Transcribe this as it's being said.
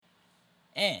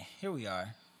And here we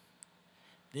are.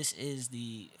 This is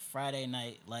the Friday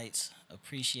Night Lights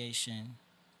Appreciation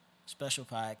Special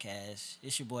Podcast.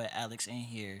 It's your boy Alex in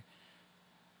here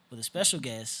with a special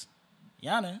guest,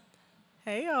 Yana.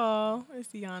 Hey y'all, it's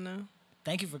Deanna.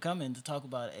 Thank you for coming to talk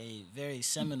about a very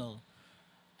seminal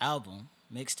album,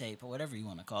 mixtape, or whatever you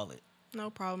want to call it. No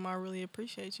problem. I really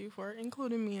appreciate you for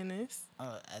including me in this.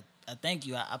 I thank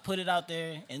you. I put it out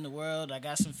there in the world. I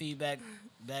got some feedback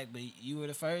back, but you were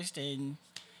the first and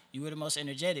you were the most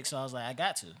energetic. So I was like, I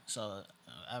got to. So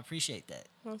I appreciate that.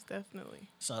 Most definitely.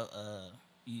 So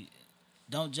you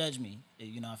don't judge me.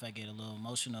 If I get a little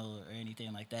emotional or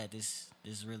anything like that. This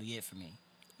is really it for me.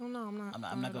 Oh no, I'm not.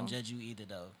 I'm not gonna judge you either,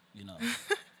 though.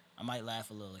 I might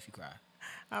laugh a little if you cry.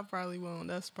 I probably won't.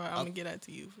 That's probably. I'm gonna get that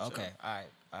to you. For Okay. Sure.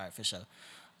 All right, for sure.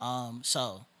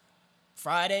 So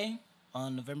Friday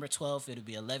on November 12th, it'll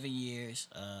be 11 years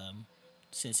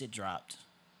since it dropped.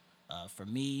 For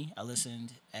me, I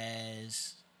listened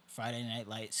as Friday Night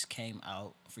Lights came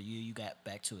out. For you, you got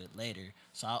back to it later.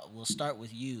 So we'll start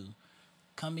with you.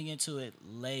 Coming into it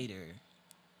later,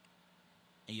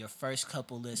 in your first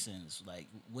couple listens, like,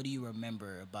 what do you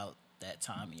remember about that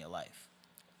time in your life?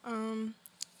 Um,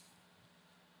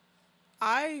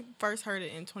 I first heard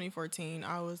it in 2014.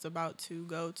 I was about to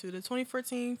go to the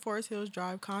 2014 Forest Hills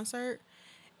Drive concert,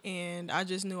 and I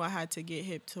just knew I had to get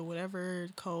hip to whatever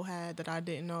Cole had that I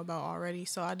didn't know about already.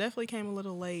 So I definitely came a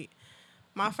little late.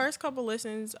 My first couple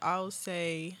listens, I'll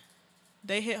say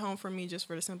they hit home for me just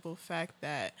for the simple fact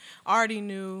that I already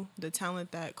knew the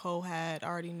talent that Cole had. I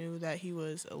already knew that he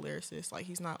was a lyricist. Like,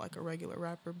 he's not like a regular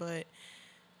rapper, but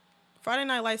Friday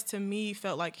Night Lights to me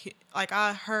felt like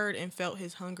I heard and felt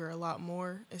his hunger a lot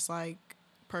more. It's like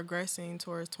progressing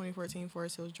towards 2014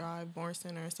 Forest Hills Drive, Born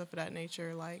Center, and stuff of that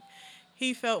nature. Like,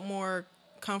 he felt more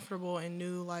comfortable and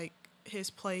knew like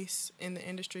his place in the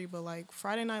industry. But like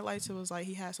Friday Night Lights, it was like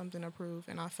he had something to prove,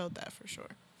 and I felt that for sure.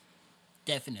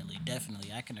 Definitely,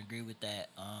 I can agree with that.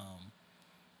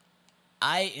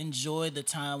 I enjoy the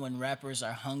time when rappers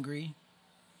are hungry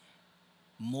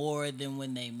more than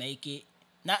when they make it.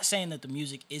 Not saying that the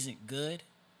music isn't good.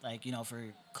 Like, for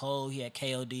Cole, he had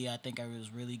KOD. I think it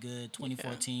was really good.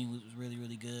 2014 was really,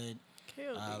 really good.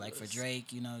 Like for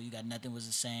Drake, you got Nothing Was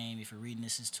the Same. If you're reading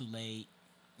this, it's too late.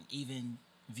 Even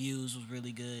Views was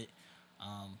really good.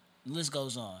 The list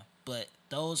goes on. But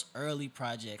those early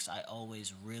projects I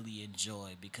always really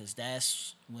enjoy because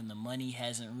that's when the money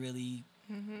hasn't really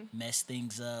messed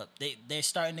things up. They're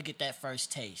starting to get that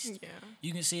first taste. Yeah.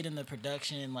 You can see it in the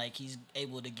production. Like, he's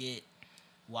able to get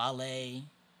Wale,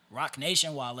 Rock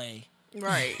Nation Wale,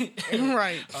 Right.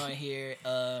 Right. on here.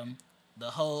 The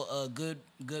whole good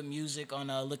music on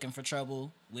Looking for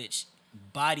Trouble, which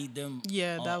bodied them.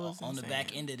 Yeah, that was on the insane.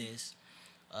 back end of this.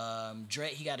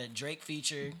 Drake, he got a Drake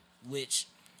feature, which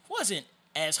wasn't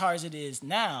as hard as it is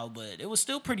now, but it was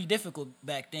still pretty difficult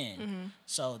back then.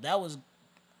 So that was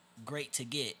great to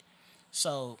get.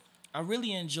 So I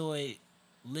really enjoyed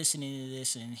listening to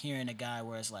this and hearing a guy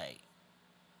where it's like,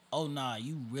 oh nah,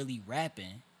 you really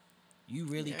rapping. You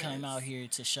really came out here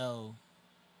to show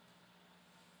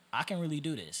I can really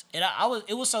do this. And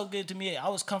it was so good to me. I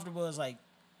was comfortable as like,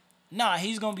 nah,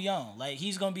 he's gonna be on. Like,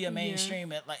 he's gonna be a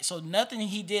mainstream. So nothing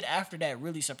he did after that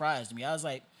really surprised me. I was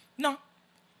like, no.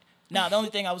 Now the only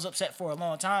thing I was upset for a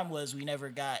long time was we never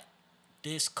got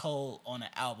this Cole on an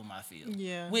album, I feel.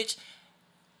 Yeah. Which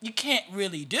you can't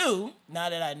really do. Now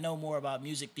that I know more about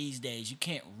music these days, you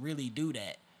can't really do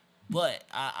that. But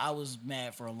I was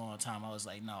mad for a long time. I was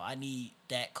like, no, I need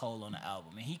that Cole on the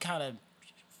album. And he kind of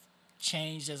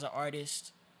changed as an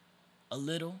artist a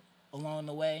little along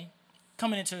the way.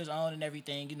 Coming into his own and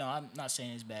everything, I'm not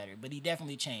saying it's better, but he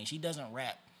definitely changed. He doesn't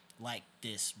rap like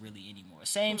this really anymore.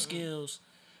 Same skills.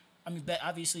 I mean,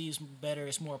 obviously it's better,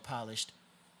 it's more polished.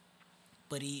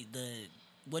 But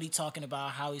what he's talking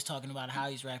about, how he's talking about, how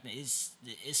he's rapping,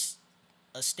 it's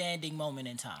a standing moment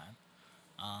in time.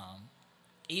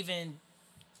 Even,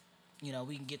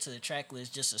 we can get to the track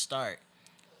list just to start.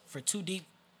 For Too Deep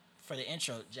for the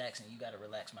intro, Jackson, you got to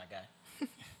relax, my guy.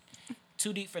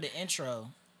 Too Deep for the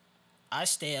intro, I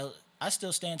still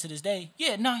stand to this day.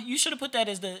 Yeah, no, you should have put that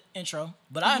as the intro.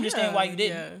 But I understand why you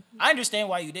didn't. Yeah. I understand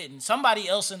why you didn't. Somebody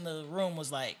else in the room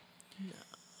was like,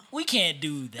 we can't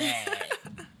do that.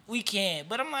 We can't.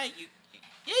 But I'm like,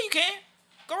 yeah, you can.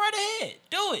 Go right ahead.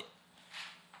 Do it.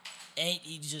 And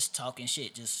he's just talking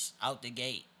shit, just out the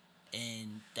gate.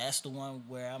 And that's the one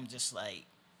where I'm just like,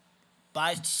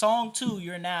 by song 2,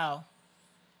 you're now,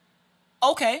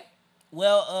 okay,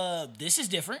 well, this is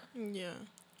different. Yeah.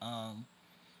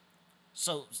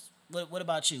 So what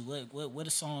about you?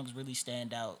 What songs really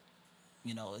stand out,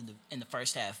 in the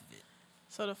first half of it?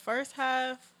 So the first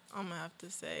half, I'm gonna have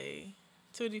to say,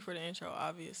 too deep for the intro,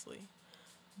 obviously.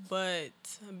 But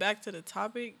back to the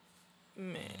topic,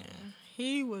 man,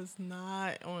 he was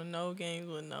not on no games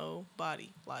with nobody.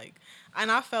 Like, and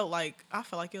I felt like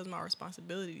it was my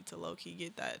responsibility to low key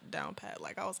get that down pat.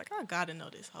 Like, I was like, I gotta know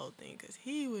this whole thing because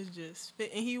he was just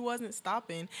fit and he wasn't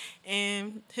stopping.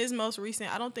 And his most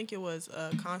recent, I don't think it was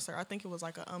a concert. I think it was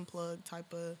like an unplugged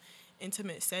type of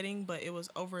intimate setting, but it was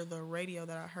over the radio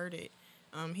that I heard it.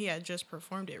 He had just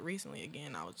performed it recently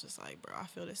again. I was just like, bro, I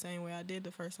feel the same way I did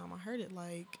the first time I heard it.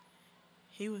 Like,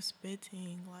 he was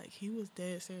spitting, like he was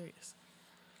dead serious.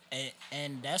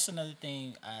 And that's another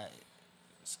thing I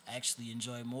actually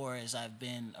enjoy more as I've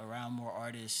been around more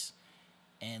artists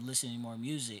and listening to more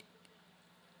music.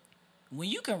 When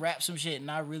you can rap some shit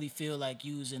and I really feel like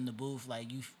you was in the booth, like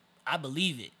I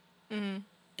believe it.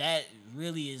 That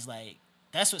really is like,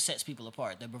 that's what sets people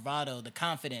apart. The bravado, the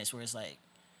confidence, where it's like,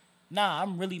 nah,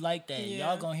 I'm really like that. Yeah.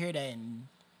 Y'all gonna hear that and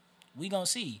we gonna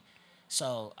see.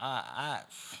 So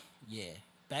yeah.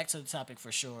 Back to the topic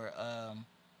for sure.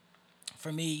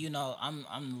 For me, I'm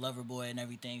the lover boy and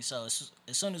everything. So as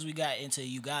soon as we got into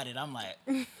You Got It, I'm like,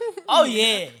 oh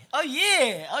yeah, oh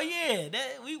yeah, oh yeah.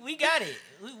 That we got it.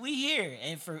 We here.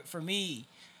 And for me,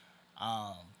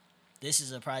 this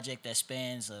is a project that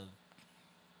spans a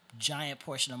giant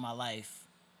portion of my life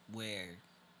where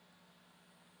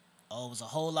it was a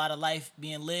whole lot of life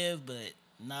being lived, but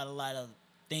not a lot of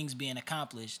things being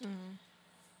accomplished.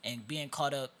 And being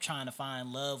caught up trying to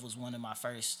find love was one of my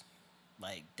first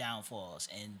like downfalls.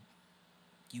 And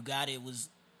You Got It was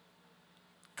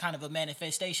kind of a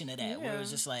manifestation of that, where it was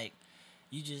just like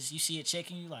you see a chick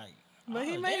and you like, but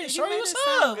he made it. Shorty, He made what's it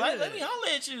sound up? good. Like, let me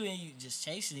holler at you, and you just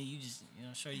chasing it. You just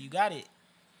sure you got it,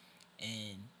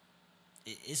 and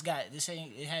it's got this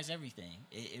ain't. It has everything.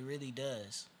 It really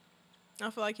does. I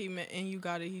feel like and You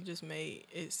Got It. He just made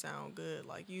it sound good.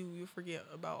 Like you forget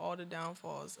about all the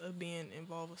downfalls of being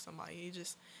involved with somebody. He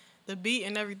just the beat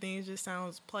and everything just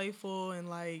sounds playful and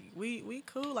like we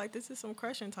cool. Like this is some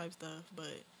crushing type stuff,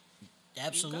 but.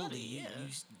 Absolutely,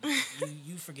 You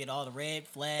you forget all the red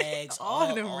flags,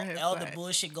 all the the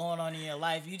bullshit going on in your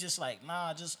life. You just like, nah,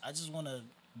 I just want to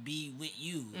be with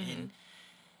you, and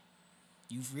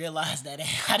you've realized that ain't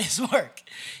how this work.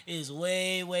 It's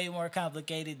way more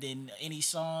complicated than any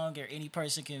song or any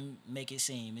person can make it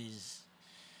seem. Is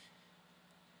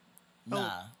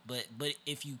nah, but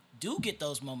if you do get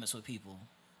those moments with people,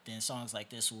 then songs like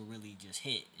this will really just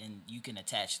hit, and you can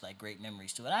attach like great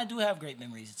memories to it. I do have great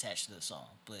memories attached to the song,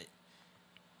 but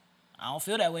I don't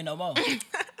feel that way no more.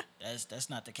 That's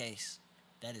not the case.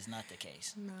 That is not the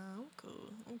case. Nah, I'm cool.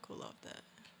 I'm cool off that.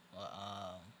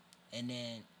 Well, and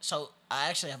then so I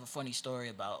actually have a funny story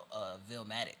about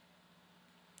Vilmatic.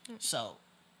 So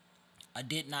I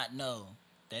did not know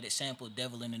that it sampled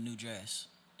 "Devil in a New Dress"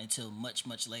 until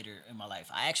much later in my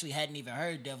life. I actually hadn't even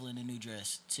heard "Devil in a New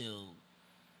Dress" till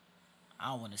I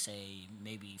don't want to say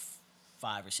maybe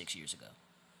 5 or 6 years ago.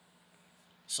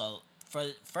 So for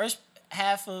the first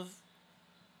half of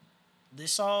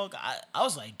this song, I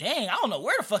was like, dang, I don't know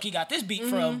where the fuck he got this beat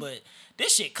from, but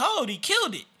this shit cold. He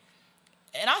killed it.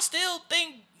 And I still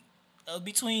think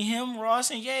between him,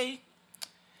 Ross, and Ye,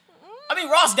 I mean,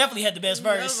 Ross definitely had the best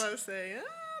verse. I was about to say,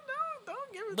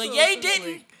 don't give it but to Ye him too didn't.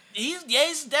 quick.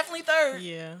 Ye's definitely third.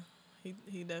 Yeah,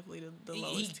 he definitely the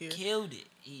lowest tier. He killed it.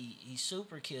 He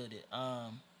super killed it.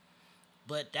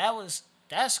 But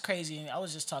that's crazy. And I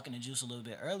was just talking to Juice a little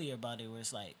bit earlier about it, where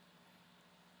it's like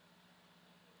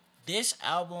this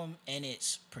album and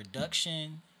its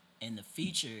production and the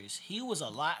features, he was a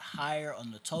lot higher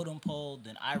on the totem pole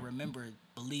than I remember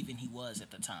believing he was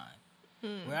at the time.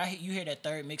 Where you hear that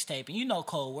third mixtape, and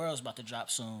Cold World's about to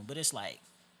drop soon, but it's like,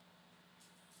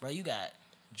 bro, you got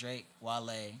Drake,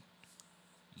 Wale,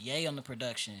 Ye on the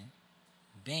production,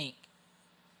 Bink.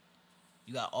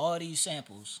 You got all these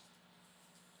samples.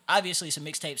 Obviously, it's a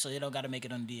mixtape, so they don't got to make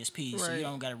it on the DSP, so you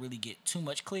don't got to really get too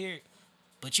much cleared.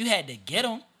 But you had to get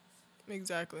them.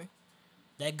 Exactly.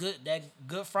 That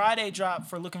Good Friday drop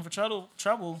for Looking for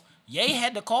Trouble, Ye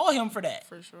had to call him for that.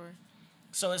 For sure.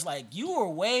 So it's like you were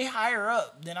way higher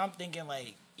up than I'm thinking.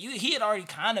 Like he had already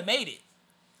kind of made it.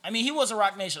 I mean, he was a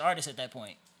Rock Nation artist at that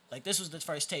point. Like this was the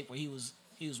first tape where he was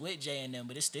with Jay and them,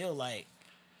 but it's still like,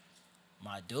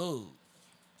 my dude,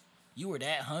 you were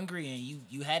that hungry and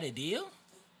you had a deal?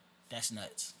 That's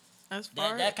nuts.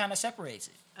 That kind of separates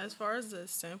it. As far as the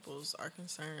samples are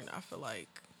concerned, I feel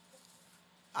like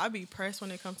I'd be pressed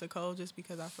when it comes to Cole just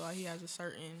because I feel like he has a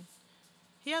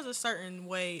certain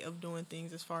way of doing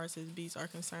things as far as his beats are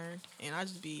concerned, and I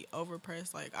just be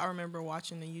overpressed. Like I remember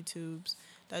watching the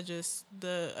that just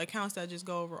the accounts that just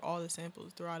go over all the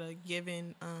samples throughout a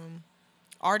given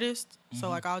artist. So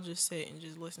like I'll just sit and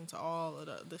just listen to all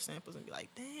of the samples and be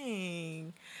like,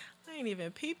 dang, I ain't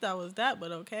even peeped that was that,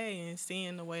 but okay. And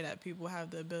seeing the way that people have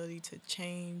the ability to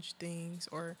change things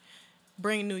or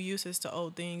bring new uses to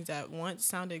old things that once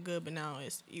sounded good, but now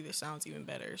it's either sounds even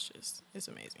better. It's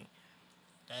amazing.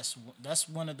 That's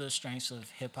one of the strengths of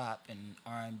hip hop and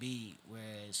R&B.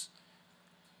 Whereas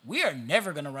we are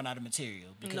never gonna run out of material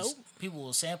because Nope. people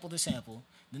will sample the sample.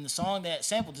 Then the song that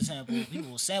sampled the sample,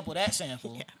 people will sample that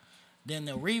sample. Yeah. Then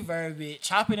they'll reverb it,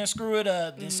 chop it and screw it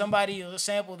up. Then somebody will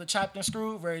sample the chopped and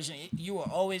screwed version. You are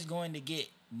always going to get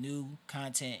new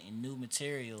content and new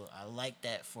material. I like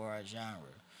that for our genre.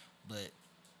 But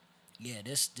yeah,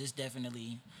 this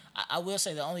definitely. I will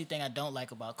say the only thing I don't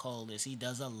like about Cole is he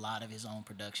does a lot of his own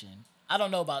production. I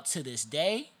don't know about to this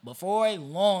day, but for a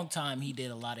long time he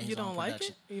did a lot of his own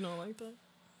production. You don't like that?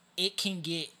 It can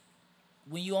get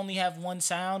when you only have one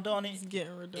sound on it. It's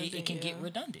getting redundant. It can get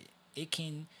redundant. It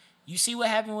can. You see what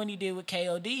happened when he did with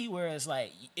KOD, where it's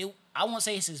like it. I won't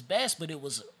say it's his best, but it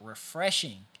was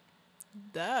refreshing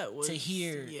That was to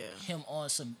hear him on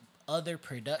some other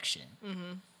production.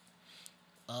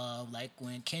 Like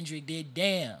when Kendrick did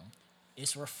Damn,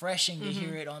 it's refreshing to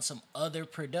hear it on some other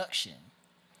production.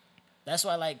 That's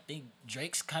why I think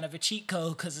Drake's kind of a cheat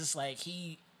code because it's like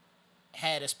he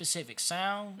had a specific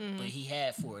sound, but he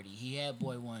had 40. He had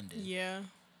Boy Wonder. Yeah.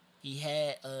 He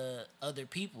had other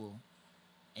people,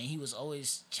 and he was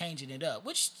always changing it up,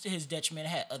 which to his detriment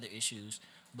had other issues.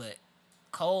 But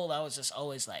Cole, I was just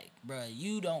always like, bruh,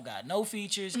 you don't got no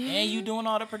features, and you doing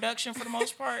all the production for the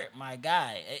most part. My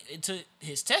guy, to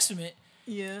his testament,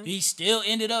 Yeah. he still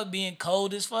ended up being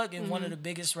cold as fuck and one of the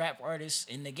biggest rap artists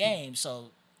in the game. So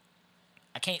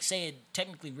I can't say it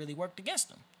technically really worked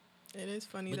against him. It is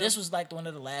funny. But this was like one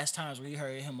of the last times we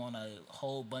heard him on a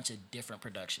whole bunch of different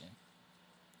production,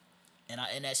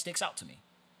 and that sticks out to me.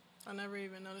 I never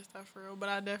even noticed that for real, but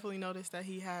I definitely noticed that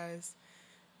he has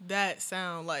that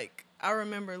sound. Like I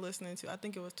remember listening to, I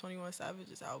think it was 21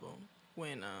 Savage's album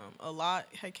when A Lot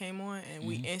had came on, and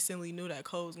we instantly knew that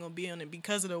Cole was gonna be on it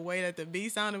because of the way that the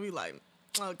beat sounded. We like,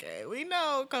 okay, we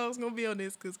know Cole's gonna be on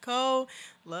this because Cole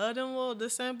loved the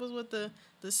samples with the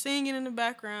singing in the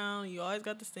background. You always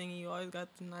got the singing, you always got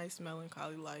the nice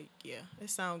melancholy. Like, yeah, it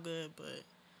sound good, but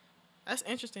that's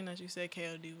interesting that you said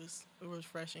KOD was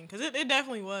refreshing because it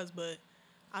definitely was, but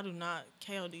I do not.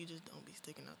 KOD just don't be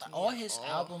sticking out to me. All his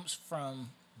albums from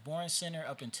Born Center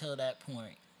up until that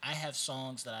point, I have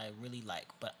songs that I really like,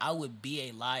 but I would be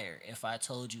a liar if I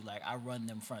told you like I run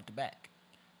them front to back.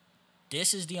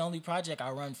 This is the only project I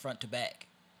run front to back.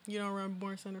 You don't run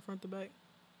Born Center front to back?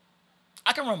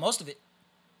 I can run most of it.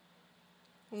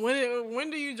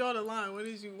 When do you draw the line?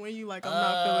 When you like I'm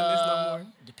not feeling this no more?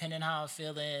 Depending how I'm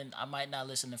feeling, I might not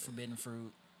listen to Forbidden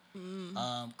Fruit.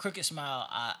 Crooked Smile,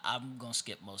 I'm gonna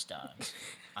skip most times.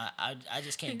 I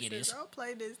just can't get it. I'll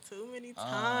play this too many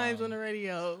times on the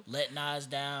radio. Let Nas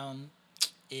Down,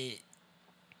 it's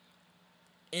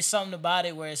something about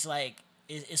it where it's like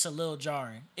it's a little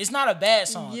jarring. It's not a bad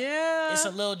song. Yeah, it's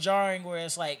a little jarring where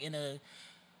it's like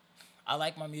I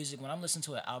like my music when I'm listening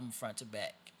to an album front to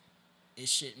back. It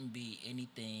shouldn't be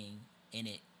anything in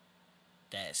it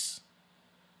that's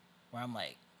where I'm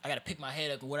like, I gotta pick my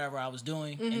head up and whatever I was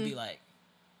doing and be like,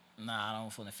 nah, I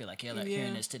don't feel like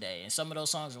hearing this today. And some of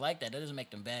those songs are like that. That doesn't make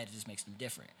them bad. It just makes them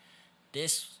different.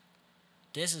 This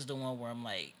is the one where I'm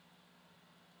like,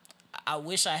 I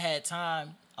wish I had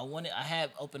time. I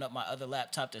have opened up my other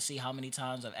laptop to see how many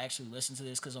times I've actually listened to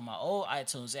this because on my old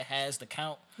iTunes it has the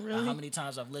count of how many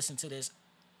times I've listened to this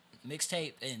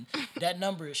mixtape, and that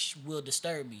number will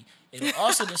disturb me. It'll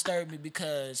also disturb me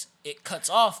because it cuts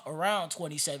off around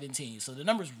 2017, so the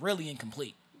number's really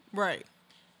incomplete. Right.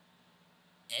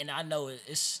 And I know it.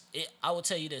 I will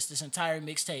tell you this entire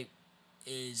mixtape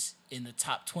is in the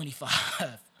top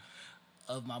 25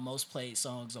 of my most played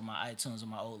songs on my iTunes on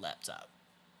my old laptop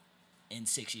in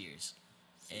 6 years,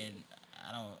 and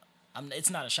it's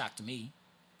not a shock to me.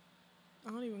 I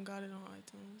don't even got it on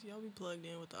iTunes. Y'all be plugged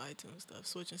in with the iTunes stuff,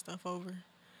 switching stuff over.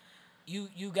 You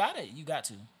got it. You got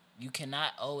to. You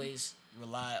cannot always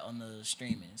rely on the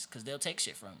streamings because they'll take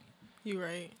shit from you. You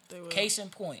right. They will. Case in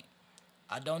point,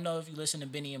 I don't know if you listen to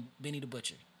Benny the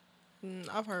Butcher.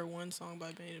 I've heard one song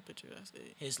by Benny the Butcher. That's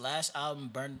it. His last album,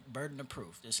 Burden of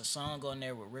Proof. There's a song on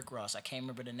there with Rick Ross. I can't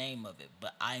remember the name of it,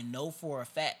 but I know for a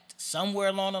fact somewhere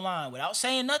along the line, without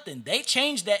saying nothing, they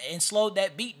changed that and slowed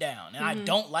that beat down, and I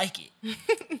don't like it.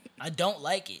 I don't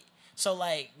like it. So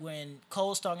like when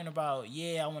Cole's talking about,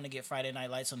 I want to get Friday Night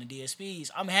Lights on the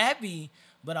DSPs, I'm happy,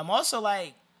 but I'm also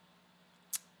like,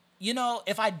 You know,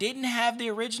 if I didn't have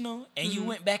the original and you Mhm.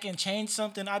 went back and changed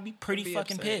something, I'd be pretty Be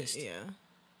fucking upset. pissed. Yeah.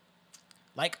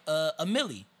 Like a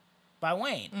Millie by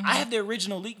Wayne. I have the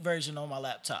original leak version on my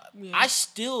laptop. Yeah. I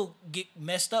still get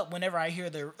messed up whenever I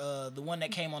hear the one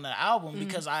that came on the album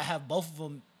because I have both of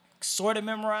them sort of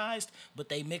memorized, but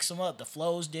they mix them up. The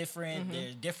flow's different.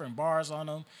 There's different bars on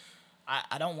them.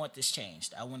 I don't want this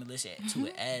changed. I want to listen to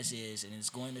it as is, and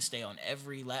it's going to stay on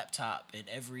every laptop and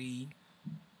every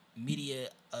media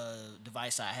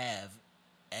device I have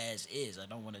as is. I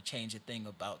don't want to change a thing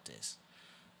about this.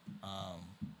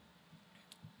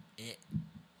 It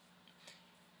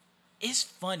it's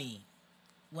funny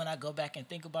when I go back and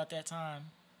think about that time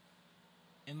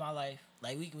in my life.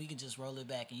 Like we can just roll it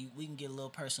back and we can get a little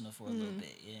personal for a little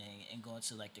bit and go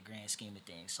into like the grand scheme of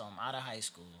things. So I'm out of high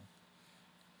school,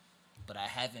 but I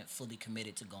haven't fully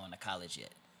committed to going to college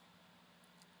yet.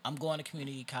 I'm going to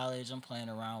community college. I'm playing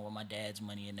around with my dad's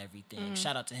money and everything.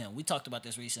 Shout out to him. We talked about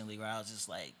this recently where I was just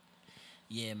like,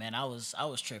 yeah, man, I was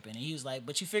tripping. And he was like,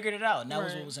 but you figured it out. And that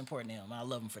was what was important to him. And I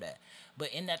love him for that.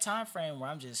 But in that time frame where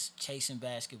I'm just chasing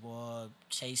basketball,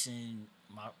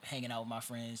 hanging out with my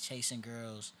friends, chasing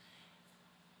girls.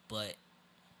 But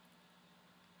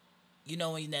you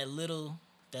know when that little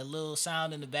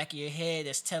sound in the back of your head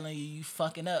that's telling you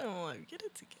fucking up. I'm like, get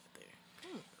it together.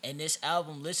 And this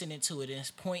album, listening to it, there's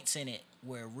points in it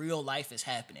where real life is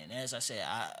happening. And as I said,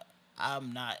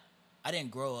 I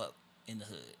didn't grow up in the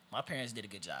hood. My parents did a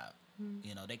good job.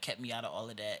 You know, they kept me out of all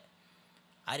of that.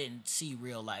 I didn't see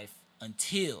real life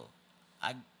until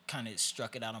I kind of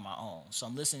struck it out on my own. So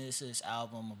I'm listening to this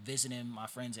album. I'm visiting my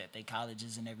friends at their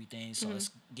colleges and everything. So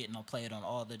it's getting on played on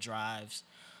all the drives,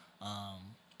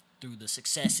 through the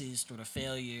successes, through the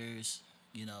failures.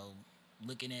 You know,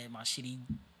 looking at my shitty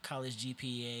college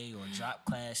GPA or drop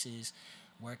classes,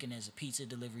 working as a pizza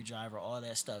delivery driver, all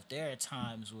that stuff. There are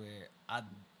times where I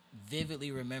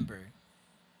vividly remember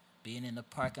being in the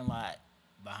parking lot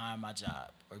behind my job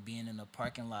or being in the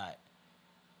parking lot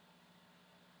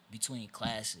between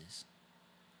classes,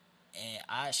 and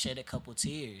I shed a couple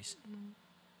tears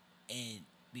and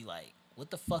be like, what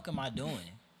the fuck am I doing?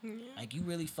 Like, you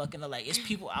really fucking like, it's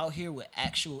people out here with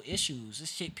actual issues.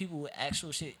 It's people with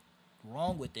actual shit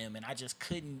wrong with them, and I just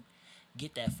couldn't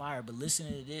get that fire. But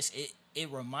listening to this,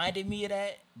 it reminded me of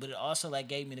that, but it also like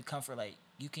gave me the comfort, like,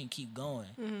 you can keep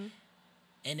going.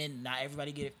 And then not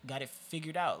everybody got it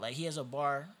figured out. Like, he has a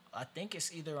bar, I think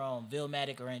it's either on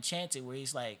Villmatic or Enchanted, where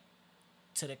he's like,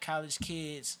 to the college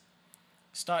kids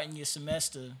starting your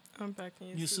semester,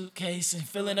 Unpacking your suitcase and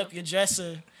filling up your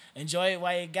dresser, enjoy it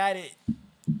while you got it.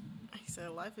 He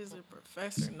said, life is a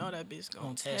professor. No, that bitch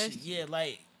gonna Test test you. you. Yeah,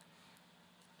 like,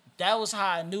 that was how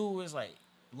I knew it was like,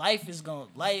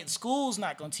 school's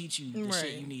not gonna teach you the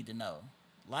shit you need to know.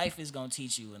 Life is gonna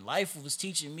teach you, and life was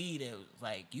teaching me that,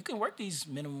 like, you can work these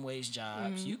minimum wage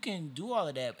jobs, you can do all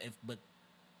of that, but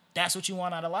that's what you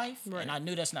want out of life. And I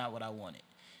knew that's not what I wanted.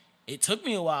 It took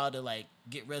me a while to like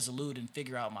get resolute and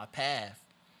figure out my path,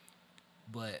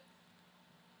 but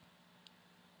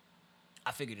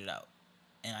I figured it out,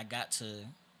 and I got to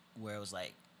where it was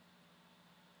like,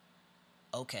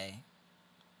 okay,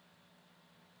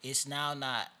 it's now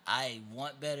not I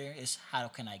want better, it's how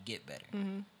can I get better.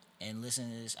 And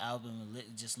listening to this album,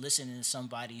 just listening to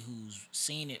somebody who's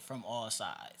seen it from all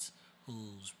sides,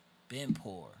 who's been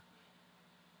poor,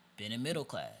 been in middle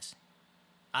class.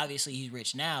 Obviously, he's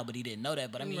rich now, but he didn't know that.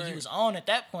 But, I mean, he was on at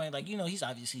that point. Like, you know, he's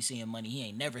obviously seeing money he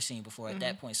ain't never seen before at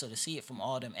that point. So to see it from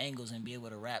all them angles and be able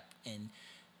to rap and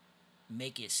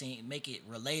make it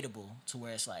relatable to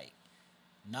where it's like,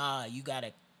 nah, you got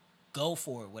to go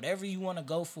for it. Whatever you want to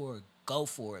go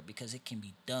for it because it can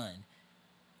be done.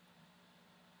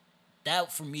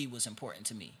 That, for me, was important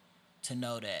to me. To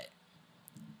know that,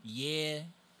 yeah,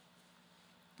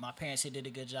 my parents did a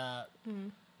good job,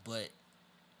 but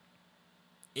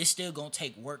it's still gonna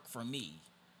take work from me.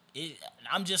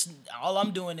 All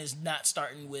I'm doing is not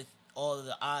starting with all of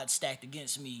the odds stacked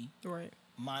against me,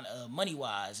 money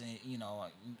wise, and you know,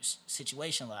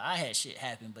 situation like I had shit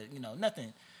happen, but you know,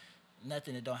 nothing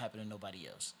that don't happen to nobody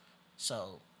else.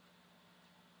 So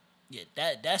yeah,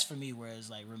 that's for me where it's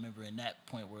like remembering that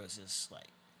point where it's just like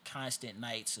constant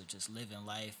nights of just living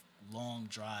life, long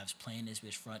drives, playing this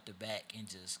bitch front to back, and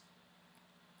just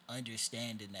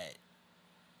understanding that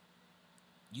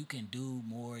you can do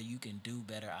more, you can do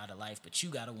better out of life, but you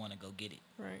gotta want to go get it.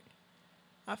 Right.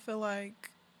 I feel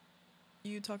like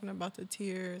you talking about the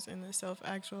tears and the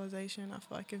self-actualization. I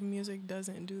feel like if music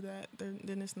doesn't do that,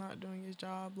 then it's not doing its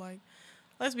job. Like,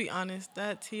 let's be honest,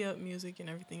 that tee-up music and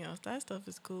everything else, that stuff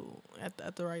is cool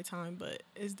at the right time, but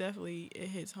it's definitely, it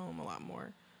hits home a lot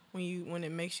more when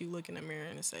it makes you look in the mirror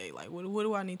and say like, what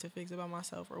do I need to fix about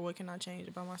myself, or what can I change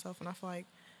about myself? And I feel like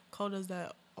Cole does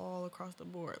that all across the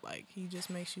board. Like, he just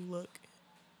makes you look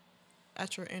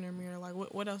at your inner mirror. Like,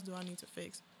 what else do I need to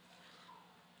fix?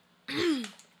 That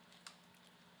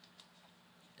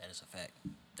is a fact.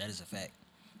 That is a fact.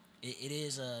 It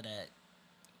is that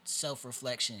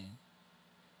self-reflection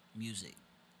music.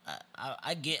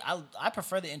 I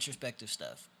prefer the introspective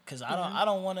stuff because I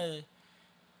don't want to.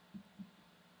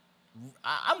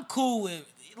 I'm cool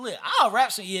with, look, I'll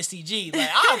rap some ESTG, like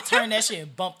I'll turn that shit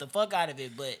and bump the fuck out of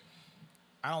it, but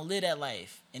I don't live that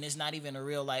life, and it's not even a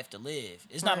real life to live.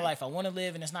 It's not a life I want to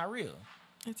live, and it's not real.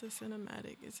 It's a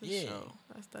cinematic. It's a show.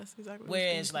 That's exactly.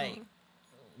 Whereas like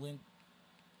when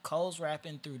Cole's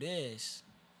rapping through this,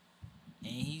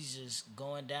 and he's just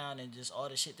going down and just all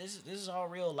the shit. This is all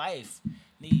real life.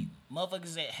 The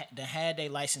motherfuckers that had their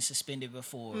license suspended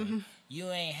before. Mm-hmm. You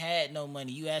ain't had no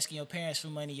money. You asking your parents for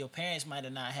money. Your parents might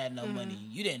have not had no money.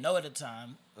 You didn't know at the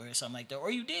time or something like that.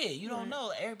 Or you did. You don't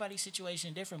know. Everybody's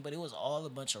situation different, but it was all a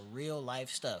bunch of real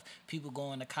life stuff. People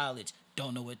going to college,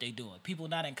 don't know what they doing. People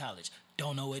not in college,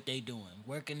 don't know what they doing.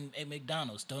 Working at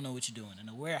McDonald's, don't know what you're doing. In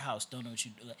a warehouse, don't know what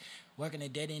you do. Like, working a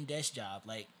dead-end desk job.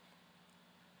 Like,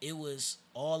 it was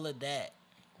all of that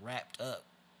wrapped up.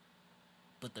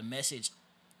 But the message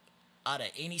out of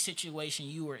any situation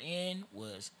you were in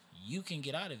was you can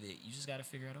get out of it. You just got to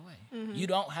figure out a way. Mm-hmm. You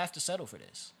don't have to settle for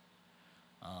this.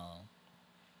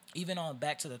 Even on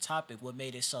back to the topic, what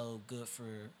made it so good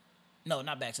for... No,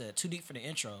 not back to that. Too deep for the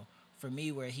intro. For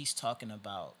me, where he's talking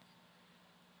about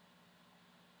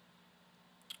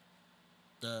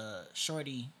the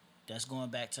shorty that's going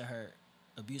back to her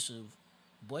abusive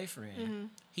boyfriend. Mm-hmm.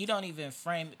 He don't even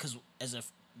frame it, because as a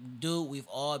dude, we've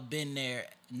all been there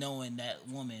knowing that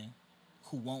woman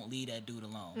who won't leave that dude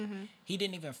alone. Mm-hmm. He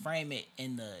didn't even frame it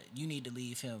in the you need to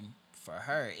leave him for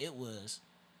her. It was,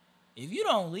 if you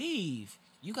don't leave,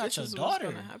 you got your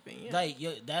daughter. Happen, yeah. Like,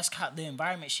 that's the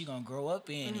environment she gonna grow up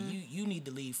in, and you need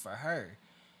to leave for her.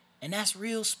 And that's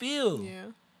real spill.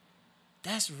 Yeah.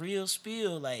 That's real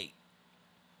spill. Like,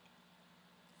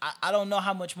 I don't know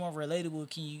how much more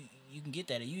relatable you can get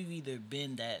that. You've either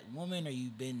been that woman or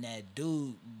you've been that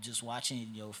dude just watching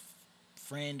your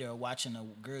friend or watching a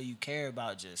girl you care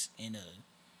about just in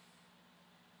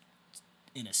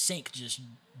a sink, just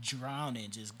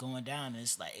drowning, just going down. And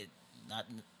it's like,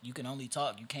 you can only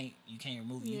talk. You can't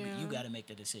remove it. Yeah. You got to make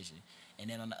the decision. And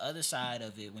then on the other side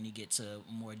of it, when you get to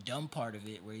a more dumb part of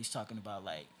it, where he's talking about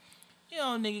like, you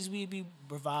know, niggas, we be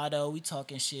bravado, we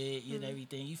talking shit and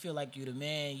everything. You feel like you the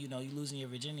man, you know, you losing your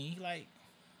virginity. He like,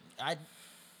 I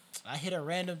hit a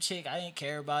random chick, I didn't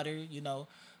care about her, you know,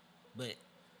 but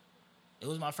it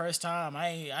was my first time. I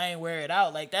ain't wear it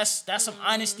out. Like, that's some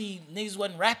honesty niggas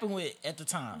wasn't rapping with at the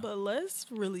time. But let's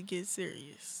really get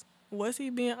serious. Was he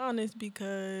being honest?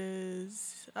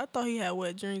 Because I thought he had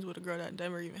wet dreams with a girl that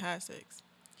never even had sex.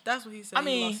 That's what he said.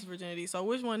 He lost his virginity. So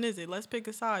which one is it? Let's pick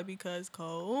a side, because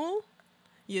Cole,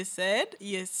 you said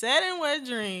in wet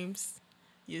dreams,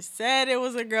 you said it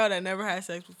was a girl that never had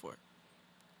sex before.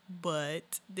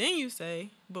 But then you say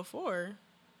before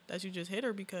that you just hit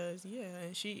her because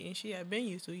and she had been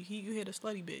used to you hit a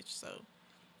slutty bitch. So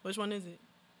which one is it?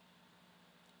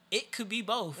 It could be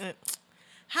both.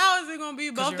 How is it gonna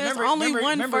be both? There's only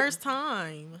one first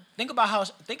time. Think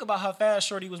about how fast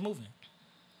Shorty was moving.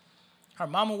 Her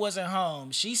mama wasn't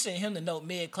home. She sent him the note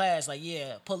mid-class, like,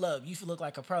 yeah, pull up. You look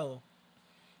like a pro.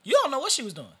 You don't know what she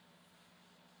was doing.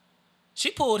 She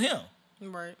pulled him.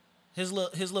 Right. His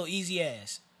little easy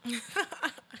ass.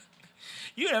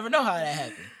 You never know how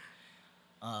that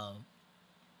happened.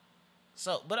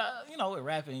 So, but you know, with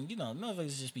rapping, you know,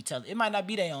 motherfuckers just be telling. It might not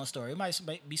be their own story. It might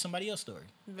be somebody else's story.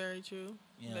 Very true.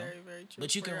 You know? Very, very true.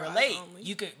 But you can relate.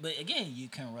 But again, you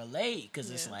can relate because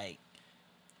it's like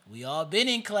we all been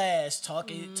in class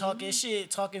talking shit,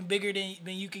 talking bigger than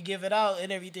you could give it out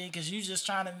and everything, because you just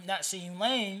trying to not seem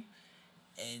lame.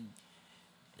 And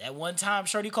that one time,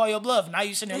 Shorty call your bluff. Now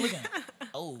you sitting there looking.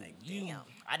 Oh, like,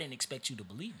 I didn't expect you to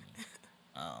believe me.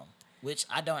 Which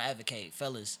I don't advocate,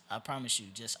 fellas. I promise you,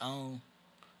 just own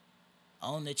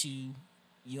that you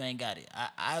ain't got it.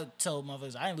 I told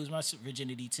motherfuckers I didn't lose my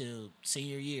virginity till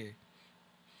senior year.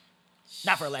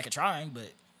 Not for lack of trying,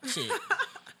 but shit.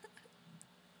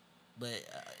 But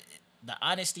the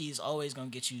honesty is always gonna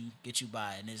get you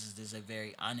by, and this is a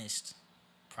very honest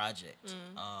project.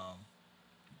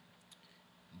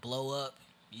 Blow up,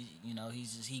 you know,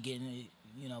 he getting it,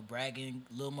 you know, bragging,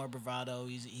 a little more bravado.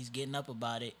 He's getting up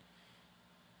about it.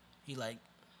 He like,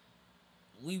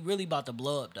 we really about to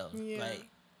blow up though. Yeah. Like,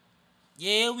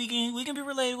 Yeah, we can be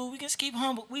relatable. We can keep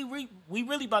humble. We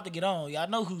really about to get on.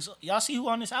 Y'all see who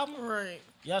on this album? Right.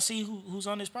 Y'all see who's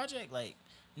on this project? Like,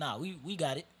 nah, we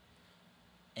got it.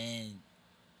 And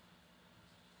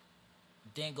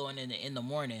then going in the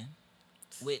morning,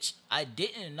 which I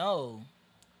didn't know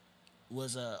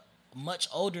was a much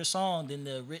older song than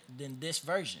this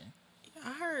version.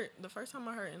 I heard the first time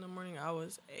I heard In the Morning, I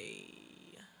was in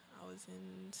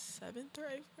 7th or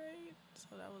 8th grade,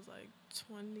 so that was like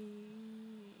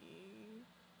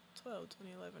 2012,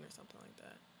 2011 or something like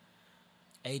that.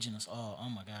 Aging us all. Oh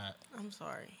my God. I'm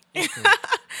sorry. It's cool.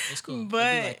 It's cool.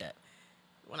 But It be like that.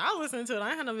 when I listened to it, I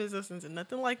ain't had no business listening to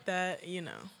nothing like that. You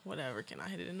know, whatever. Can I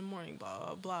hit it in the morning? Blah,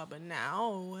 blah, blah. But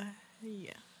now,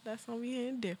 yeah, that's gonna be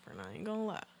hitting different. I ain't gonna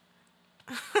lie.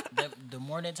 The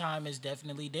morning time is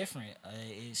definitely different.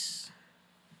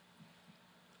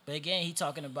 But again, he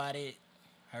talking about it.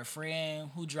 Her friend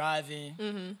who driving.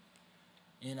 Mm-hmm.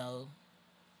 You know,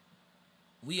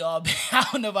 we all been, I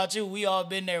don't know about you. We all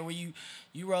been there where you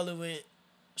rolling with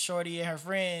Shorty and her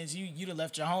friends. You'd have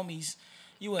left your homies.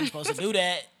 You wasn't supposed to do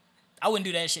that. I wouldn't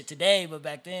do that shit today, but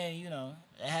back then, you know,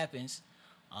 it happens.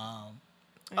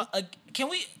 Can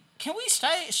we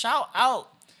shout out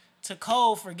to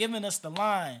Cole for giving us the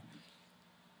line?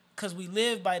 Cause we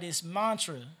live by this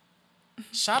mantra.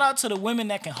 Shout out to the women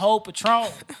that can hold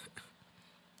Patron.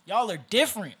 Y'all are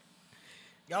different.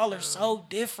 Y'all are so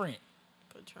different.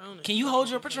 Patron. Can you hold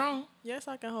your Patron? Yes,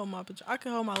 I can hold my Patron. I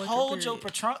can hold my liquor. Hold your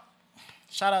Patron.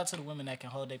 Shout out to the women that can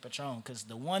hold their Patron, cause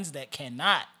the ones that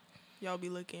cannot, y'all be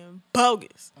looking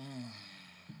bogus.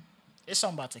 It's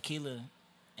something about tequila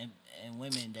and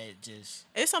women that just.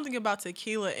 It's something about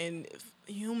tequila and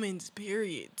humans,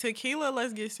 period. Tequila,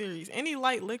 let's get serious. Any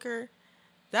light liquor,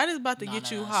 that is about to get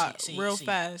you hot real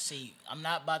fast. See, I'm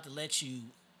not about to let you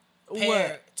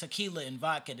pair tequila and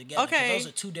vodka together. Okay. Those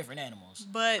are two different animals.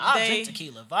 But I'll drink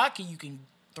tequila. Vodka, you can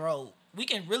throw. We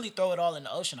can really throw it all in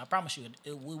the ocean. I promise you,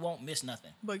 we won't miss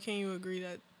nothing. But can you agree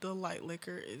that the light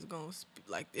liquor is going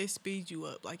to, it speeds you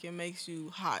up. Like, it makes you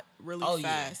hot really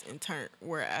fast and turn.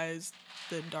 Whereas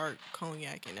the dark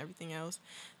cognac and everything else,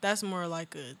 that's more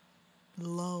like a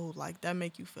low. Like, that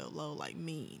make you feel low, like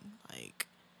mean. Like,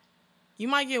 you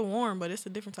might get warm, but it's a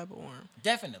different type of warm.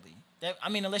 Definitely.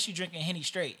 Unless you're drinking Henny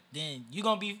straight, then you're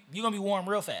gonna be warm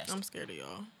real fast. I'm scared of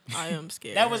y'all. I am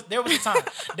scared. There was a time.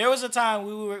 There was a time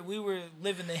we were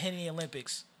living the Henny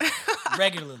Olympics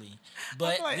regularly.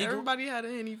 But everybody had a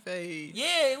Henny phase.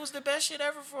 Yeah, it was the best shit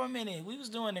ever for a minute. We was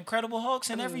doing Incredible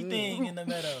Hulks and everything in the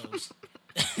meadows.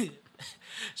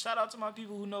 Shout out to my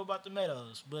people who know about the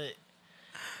meadows. But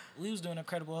we was doing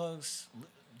Incredible Hulks,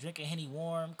 drinking Henny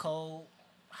warm, cold,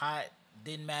 hot,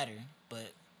 didn't matter.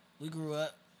 But we grew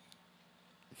up.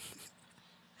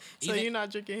 So you're not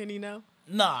drinking Henny now?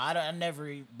 No, I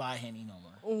never buy Henny no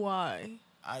more. Why?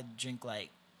 I drink I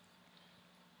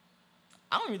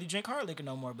don't really drink hard liquor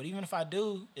no more. But even if I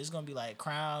do, it's gonna be like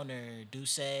Crown or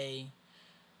Douce.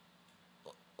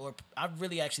 Or I've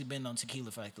really actually been on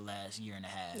tequila for like the last year and a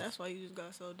half. That's why you just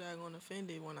got so daggone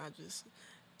offended when I just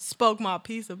spoke my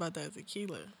piece about that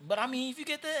tequila. But I mean, if you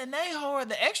get the anejo or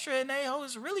the extra anejo,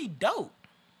 it's really dope.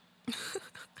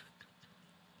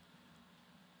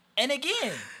 And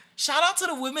again, shout out to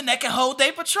the women that can hold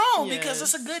their Patron because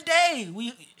it's a good day.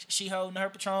 She holding her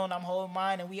Patron, I'm holding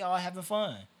mine, and we all having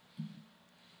fun.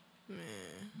 Man.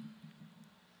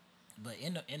 But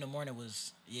in the morning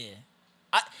was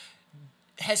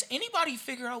has anybody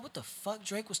figured out what the fuck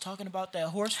Drake was talking about that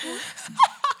horse for?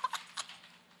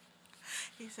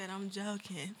 He said, "I'm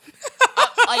joking."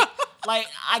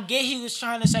 I get he was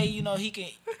trying to say, you know, he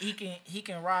can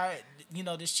ride, you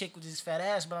know, this chick with this fat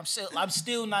ass, but I'm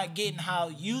still not getting how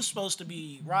you supposed to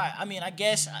be right. I mean, I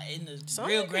guess in the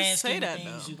real grand scheme of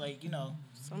things, you like, you know.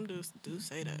 Some dudes do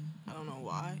say that. I don't know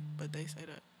why, but they say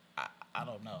that. I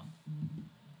don't know.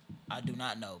 I do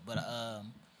not know, but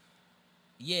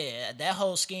yeah, that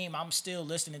whole scheme, I'm still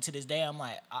listening to this day. I'm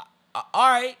like, all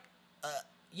right,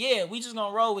 yeah, we just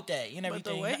gonna roll with that and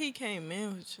everything. But the way he came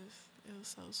in was just. It was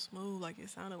so smooth, like it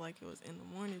sounded like it was in the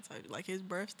morning type. Like his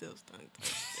breath still stunk.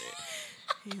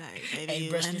 He like, baby,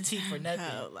 ain't brushed your teeth for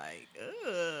nothing. Like,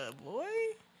 boy.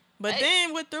 But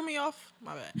then what threw me off?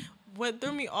 My bad. What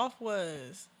threw me off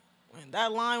was when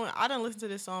that line. When I done listen to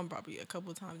this song probably a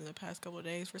couple of times in the past couple of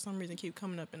days. For some reason, keep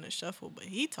coming up in the shuffle. But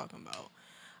he talking about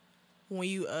when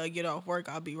you get off work,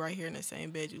 I'll be right here in the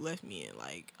same bed you left me in.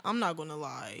 Like, I'm not going to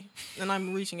lie. And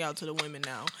I'm reaching out to the women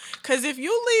now. Because if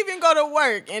you leave and go to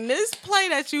work and this play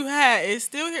that you had is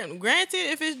still here.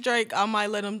 Granted, if it's Drake, I might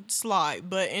let him slide.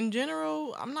 But in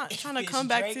general, I'm not trying to come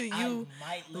back to you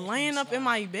laying up in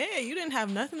my bed. You didn't have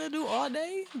nothing to do all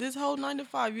day. This whole 9 to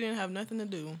 5, you didn't have nothing to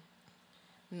do.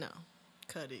 No,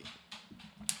 cut it.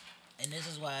 And this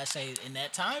is why I say in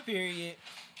that time period,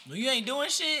 when you ain't doing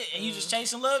shit and you just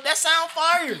chasing love, that sound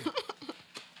fire.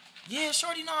 Yeah,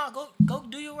 shorty, nah, go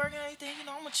do your work and everything. You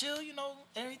know, I'ma chill. You know,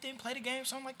 everything, play the game,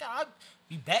 something like that. I'll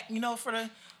be back. You know, for the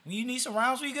when you need some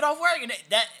rounds when you get off work. And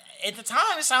that at the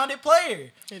time it sounded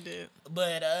player. It did.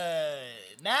 But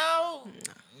now,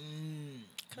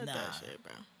 Cut nah, that shit,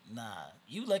 bro. nah.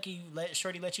 You lucky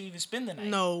shorty let you even spend the night.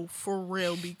 No, for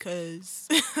real, because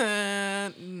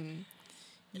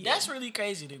That's really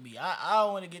crazy to me. I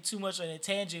don't want to get too much on a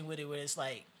tangent with it, where it's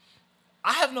like,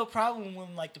 I have no problem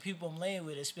when like the people I'm laying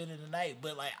with are spending the night,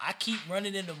 but like I keep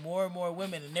running into more and more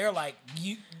women, and they're like,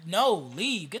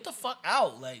 leave, get the fuck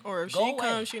out, like, or if go she away.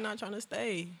 comes, she not trying to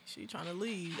stay. She trying to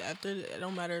leave after. It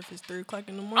don't matter if it's 3:00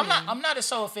 in the morning. I'm not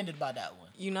so offended by that one.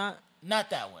 You not? Not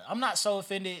that one. I'm not so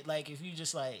offended. Like if you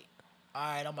just like, all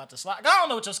right, I'm about to slide. I don't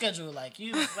know what your schedule is like.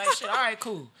 You like shit. All right,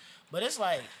 cool. But it's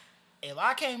like, if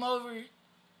I came over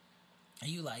and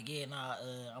you like, yeah, nah,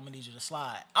 I'm gonna need you to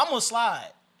slide. I'm gonna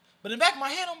slide. But in the back of my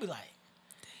head, I'm gonna be like,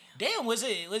 damn, was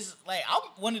like, I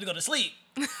wanted to go to sleep.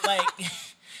 Like,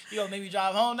 you gonna make me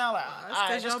drive home now? Like, That's all right,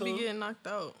 because that's y'all cool. be getting knocked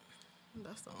out.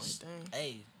 That's the only thing.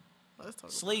 Hey, Let's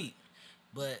talk sleep.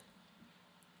 But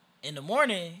in the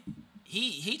morning,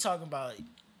 he talking about,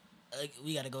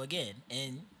 we gotta go again.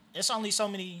 And there's only so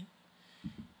many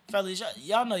fellas,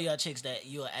 y'all know y'all chicks that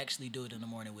you'll actually do it in the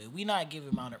morning with. We not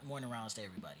giving morning rounds to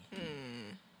everybody.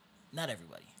 Not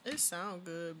everybody. It sound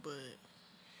good, but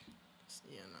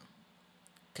yeah, no.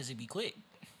 Cause it be quick.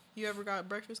 You ever got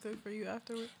breakfast cooked for you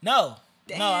afterward? No.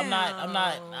 Damn. No, I'm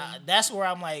not. That's where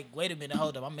I'm like, wait a minute,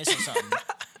 hold up, I'm missing something.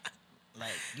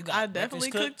 Like, you got I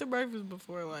definitely cooked? cooked the breakfast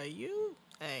before. Like,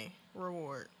 hey,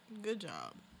 reward. Good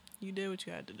job. You did what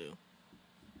you had to do.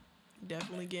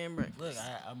 Definitely getting breakfast. Look,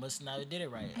 I must not have did it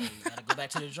right. You gotta go back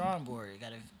to the drawing board. You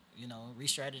gotta,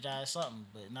 re-strategize something.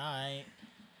 But nah, I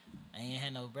ain't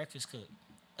had no breakfast cooked.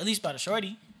 At least by the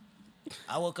shorty.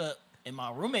 I woke up and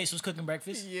my roommates was cooking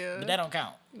breakfast. Yeah. But that don't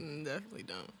count. Definitely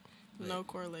don't. No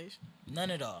correlation. None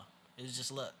at all. It was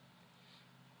just luck.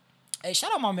 Hey,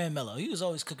 shout out my man Mello. He was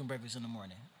always cooking breakfast in the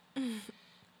morning.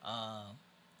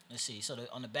 Let's see. So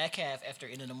on the back half, after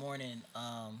 8 in the morning,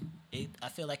 I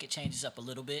feel like it changes up a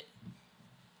little bit.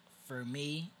 For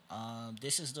me,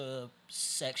 this is the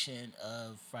section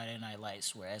of Friday Night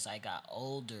Lights where, as I got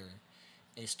older,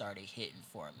 it started hitting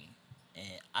for me.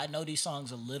 And I know these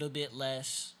songs a little bit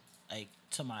less, like,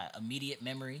 to my immediate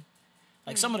memory.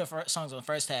 Like, some of the songs on the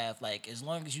first half, like, as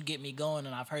long as you get me going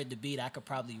and I've heard the beat, I could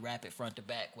probably rap it front to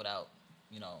back without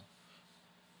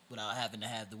having to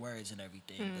have the words and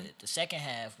everything. But the second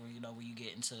half, where you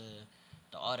get into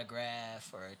the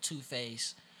Autograph or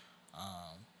Two-Face,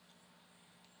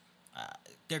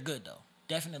 they're good though.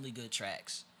 Definitely good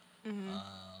tracks.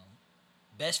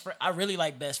 Best Friend, I really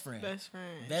like Best Friend.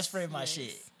 Best Friend, my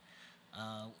shit.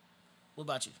 What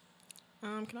about you?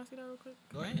 Can I see that real quick?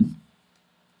 Go ahead.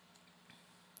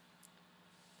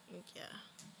 Yeah.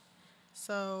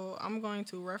 So I'm going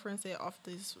to reference it off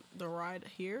the ride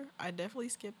here. I definitely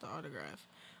skipped the Autograph,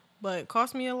 but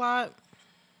cost me a lot.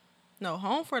 No,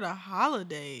 Home for the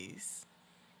Holidays.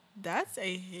 That's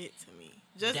a hit to me.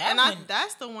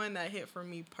 That's the one that hit for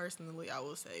me personally, I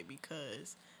will say,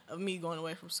 because of me going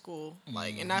away from school.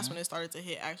 Like, and that's when it started to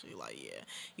hit actually, like, yeah.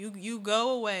 You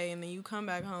go away and then you come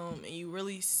back home and you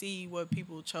really see what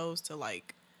people chose to,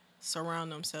 like,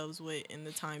 surround themselves with in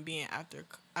the time being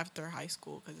after high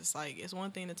school, because it's like, it's one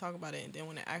thing to talk about it, and then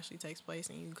when it actually takes place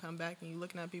and you come back and you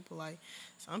looking at people, like,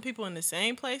 some people in the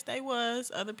same place they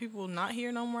was, other people not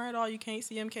here no more at all, you can't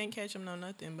see them, can't catch them, no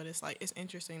nothing, but it's like, it's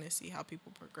interesting to see how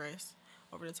people progress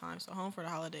over the time. So Home for the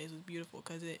Holidays was beautiful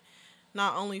because it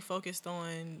not only focused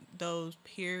on those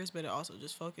peers, but it also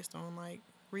just focused on, like,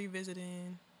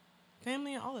 revisiting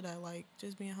family and all of that, like,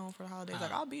 just being home for the holidays.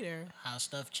 Like, I'll be there. How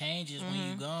stuff changes when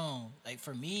you gone. Like,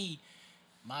 for me,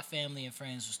 my family and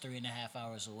friends was 3.5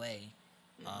 hours away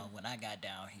when I got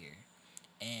down here.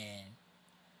 And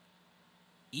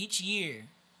each year,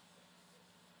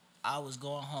 I was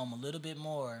going home a little bit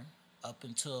more up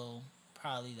until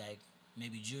probably, like,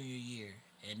 maybe junior year.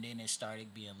 And then it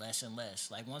started being less and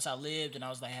less. Like, once I lived and I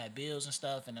was, like, had bills and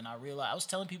stuff, and then I realized, I was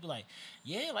telling people, like,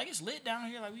 yeah, like, it's lit down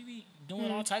here. Like, we be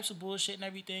doing all types of bullshit and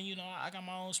everything. I got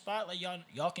my own spot. Like,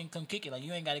 y'all can come kick it. Like,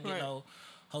 you ain't got to get no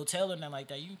hotel or nothing like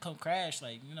that. You can come crash.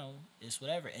 Like, it's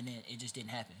whatever. And then it just didn't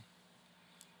happen.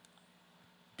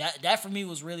 That for me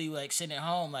was really, like, sitting at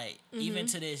home. Like, even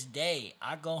to this day,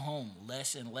 I go home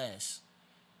less and less.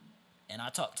 And I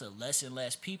talk to less and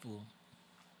less people.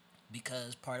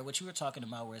 Because part of what you were talking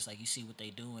about, where it's like you see what they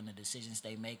do and the decisions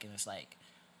they make, and it's like,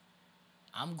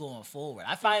 I'm going forward.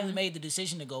 I finally made the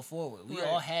decision to go forward. We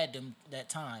all had that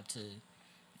time to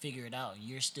figure it out.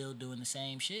 You're still doing the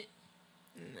same shit.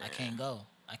 Nah. I can't go.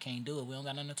 I can't do it. We don't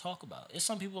got nothing to talk about. It's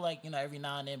some people like, every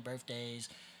now and then, birthdays,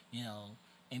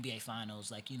 NBA finals,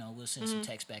 like, we'll send some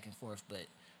text back and forth. But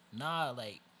nah,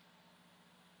 like,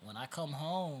 when I come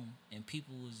home and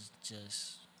people was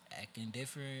just acting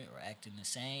different or acting the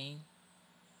same,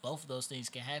 both of those things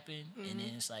can happen. And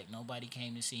then it's like nobody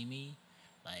came to see me.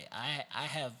 Like,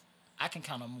 I can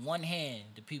count on one hand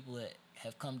the people that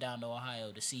have come down to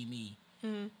Ohio to see me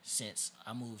since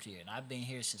I moved here. And I've been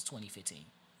here since 2015.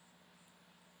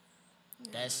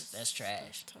 Yeah, that's trash.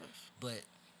 That's tough. But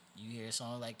you hear a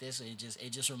song like this, it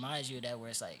just reminds you of that, where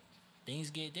it's like things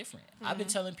get different. I've been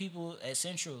telling people at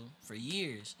Central for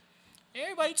years,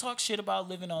 everybody talks shit about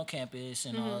living on campus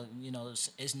and all,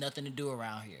 it's nothing to do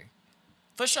around here.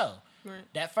 For sure. Right.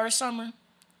 That first summer,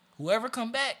 whoever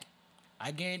come back,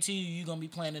 I guarantee you're going to be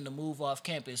planning to move off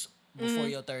campus before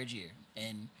your third year.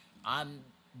 And I'm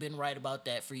been right about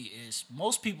that for years.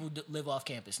 Most people live off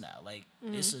campus now. Like,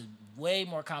 it's a way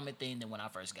more common thing than when I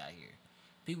first got here.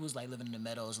 People was like living in the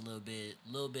Meadows a little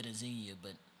bit in Xenia,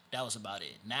 but that was about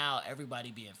it. Now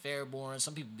everybody be in Fairborn,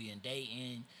 some people be in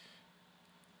Dayton,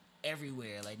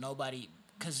 everywhere. Like, nobody,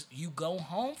 because you go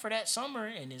home for that summer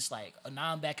and it's like,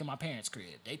 now I'm back in my parents' crib.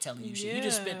 They telling you shit. You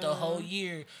just spent the whole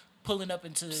year pulling up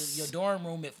into your dorm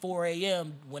room at 4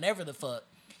 a.m. whenever the fuck.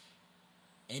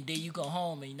 And then you go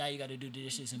home and now you got to do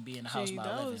dishes and be in the house by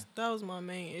 11. That was my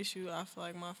main issue. I feel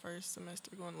like my first semester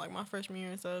going, like my freshman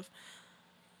year and stuff.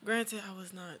 Granted, I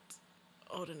was not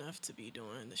old enough to be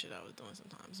doing the shit I was doing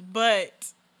sometimes.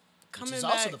 But coming back. Which is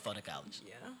also the fun of college.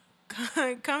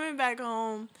 Yeah. Coming back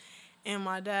home and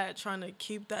my dad trying to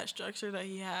keep that structure that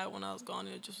he had when I was gone,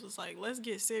 it just was like, let's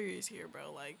get serious here,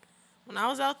 bro. Like, when I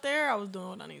was out there, I was doing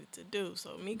what I needed to do.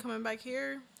 So me coming back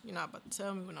here, you're not about to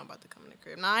tell me when I'm about to come in the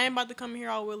crib. Now, I ain't about to come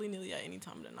here all willy-nilly at any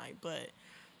time of the night, but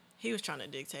he was trying to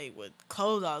dictate what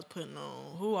clothes I was putting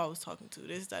on, who I was talking to,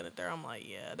 this, that, and the third. I'm like,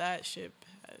 yeah, that ship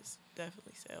has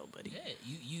definitely sailed, buddy. Yeah,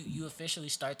 you officially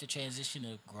start the transition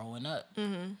of growing up.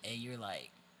 And you're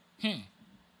like, And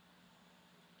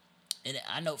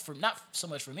I know, not so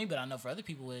much for me, but I know for other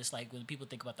people, it's like when people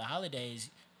think about the holidays,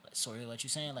 sort of what you're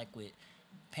saying, like with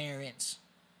parents,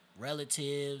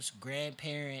 relatives,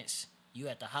 grandparents, you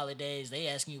at the holidays, they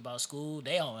asking you about school,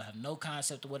 they don't have no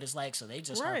concept of what it's like, so they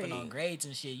just harping on grades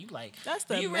and shit. You like, that's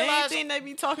the main thing they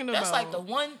be talking about. That's like the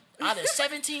one out of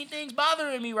 17 things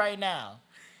bothering me right now.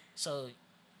 So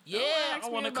I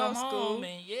want to come home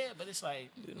and but it's like,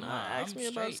 do not ask me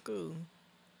about school.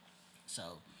 So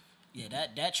yeah,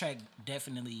 that track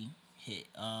definitely hit.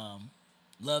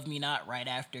 Love Me Not right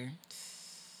after.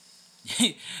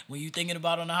 When you thinking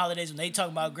about on the holidays, when they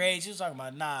talking about grades, you're talking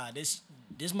about, nah, this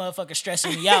motherfucker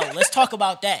stressing me out. Let's talk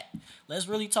about that. Let's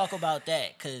really talk about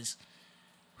that, because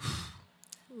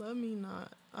Love Me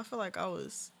Not. I feel like I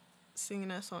was singing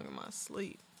that song in my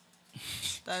sleep.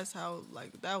 That's how,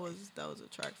 like, that was a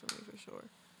track for me for sure.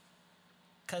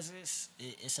 Because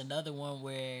it's another one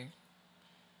where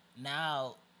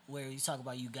now, where you talk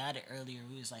about you got it earlier,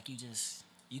 it was like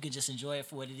you can just enjoy it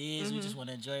for what it is. You just want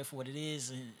to enjoy it for what it is.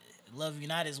 And Love You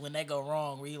Not is when they go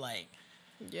wrong, where you like,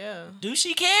 yeah, do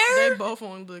she care? They both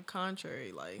on the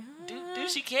contrary, like, do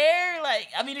she care? Like,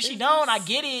 I mean, if she don't, I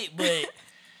get it, but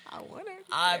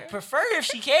I prefer if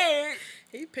she cared.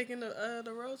 He picking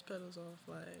the rose petals off,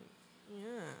 like,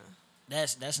 yeah.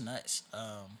 That's nuts.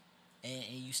 And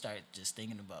you start just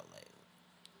thinking about, like,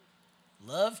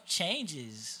 love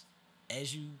changes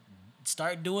as you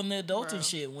start doing the adulting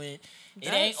shit, when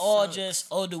it ain't all just,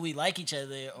 oh, do we like each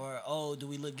other, or, oh, do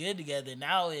we look good together?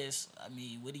 Now it's, I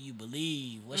mean, what do you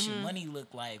believe? What's your money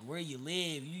look like? Where you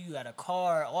live? You got a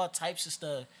car, all types of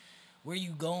stuff. Where you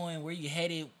going? Where you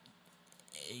headed?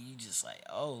 And you just like,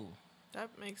 oh. That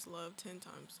makes love 10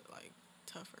 times, like,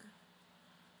 tougher.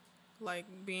 Like,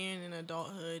 being in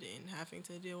adulthood and having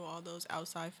to deal with all those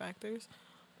outside factors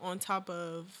on top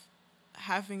of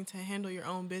having to handle your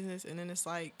own business. And then it's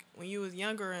like, when you was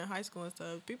younger in high school and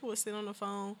stuff, people would sit on the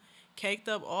phone caked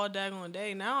up all daggone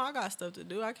day. Now I got stuff to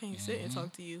do. I can't sit and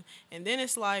talk to you. And then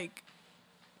it's like,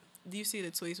 do you see the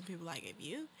tweets when people like, if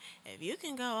you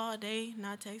can go all day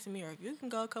not texting me, or if you can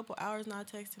go a couple hours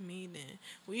not texting me, then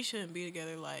we shouldn't be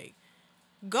together. Like,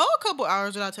 go a couple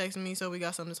hours without texting me so we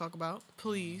got something to talk about.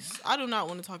 Please. I do not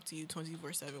want to talk to you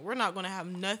 24/7. We're not going to have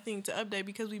nothing to update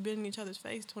because we've been in each other's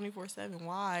face 24/7.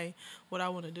 Why would I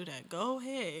want to do that? Go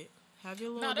ahead. Have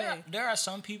your little day. There are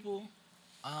some people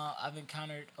I've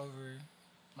encountered over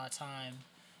my time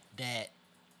that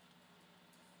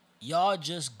y'all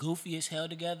just goofy as hell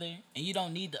together, and you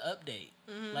don't need the update.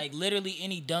 Like literally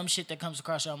any dumb shit that comes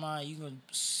across your mind, you can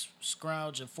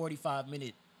scrounge a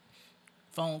 45-minute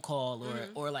phone call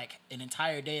or like an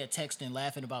entire day of texting,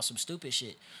 laughing about some stupid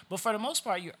shit. But for the most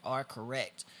part, you are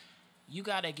correct. You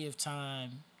gotta give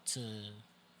time to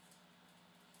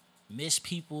miss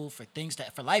people for things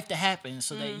that for life to happen,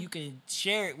 so that you can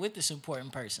share it with this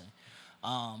important person.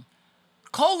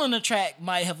 Cole on the track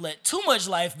might have let too much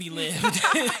life be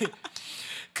lived.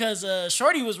 Cause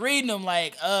Shorty was reading them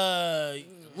like,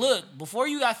 look, before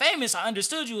you got famous, I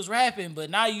understood you was rapping, but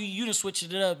now you done switched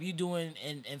it up. You doing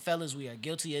and fellas, we are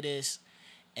guilty of this,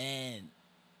 and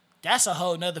that's a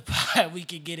whole nother part we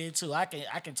can get into. I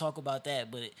can talk about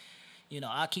that, but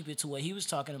I'll keep it to what he was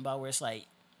talking about, where it's like,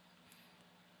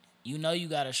 you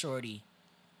got a shorty,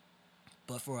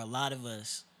 but for a lot of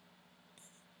us,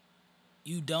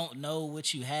 you don't know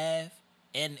what you have,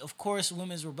 and of course,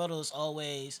 women's rebuttal is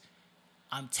always,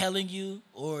 I'm telling you,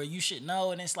 or you should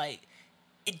know, and it's like,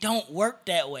 it don't work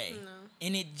that way. No.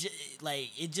 And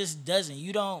it just doesn't.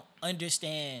 You don't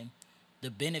understand the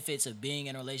benefits of being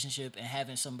in a relationship and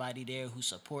having somebody there who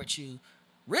supports you,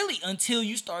 really, until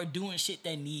you start doing shit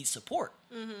that needs support.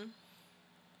 Mm-hmm.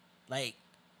 Like,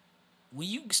 when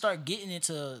you start getting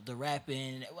into the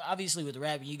rapping, obviously with the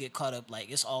rapping, you get caught up, like,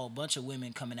 it's all a bunch of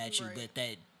women coming at you,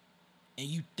 right. And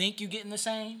you think you're getting the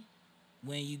same,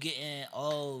 when you getting,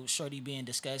 shorty being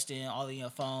disgusting, all in your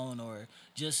phone, or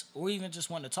even just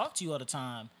wanting to talk to you all the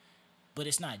time, but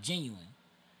it's not genuine.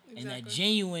 Exactly. And that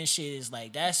genuine shit is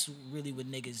like, that's really what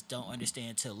niggas don't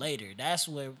understand till later. That's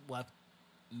why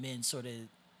men sort of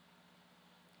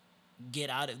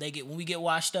get out of, when we get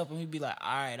washed up and we be like,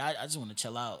 all right, I just want to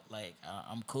chill out. Like,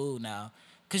 I'm cool now.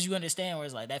 Because you understand where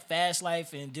it's like that fast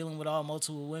life and dealing with all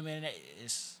multiple women,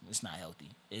 it's not healthy.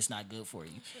 It's not good for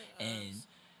you.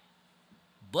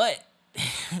 But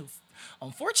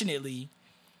unfortunately,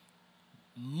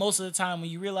 most of the time when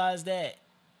you realize that,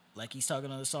 like he's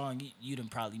talking on the song, you done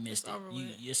probably missed it.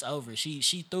 It's over.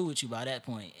 She through with you by that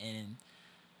point, and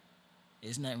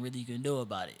there's nothing really you can do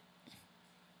about it.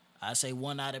 I say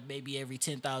 1 out of maybe every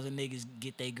 10,000 niggas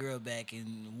get their girl back,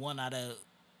 and 1 out of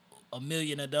 1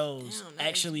 million of those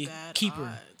actually keep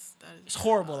her. It's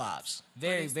horrible odds.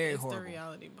 Very, very horrible. It's the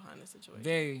reality behind the situation.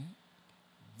 Very,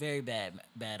 very bad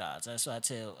odds. That's what I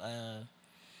tell.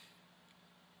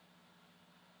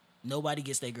 Nobody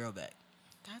gets their girl back.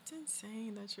 That's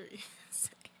insane that you're even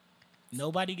saying.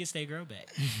 Nobody gets their girl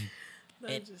back.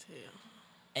 That's just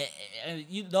hell. And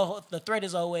the threat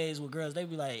is always with girls. They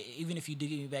be like, even if you do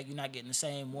get me back, you're not getting the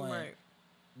same one. Right.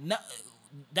 No,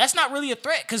 that's not really a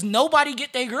threat, because nobody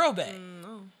get their girl back.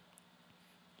 No.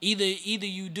 Either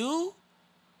you do,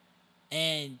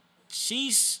 and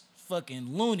she's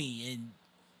fucking loony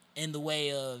in the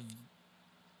way of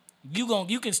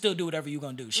you can still do whatever you're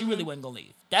gonna do. She really wasn't gonna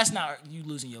leave. That's not you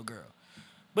losing your girl.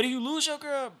 But if you lose your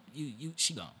girl,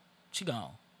 she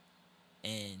gone,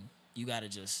 and you gotta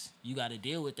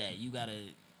deal with that. You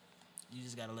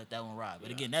just gotta let that one ride.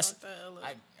 But again, that's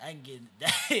I can get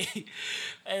that.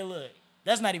 Hey, look,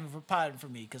 that's not even for potting for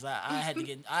me, because I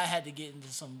had to get into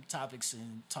some topics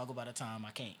and talk about a time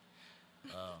I can't.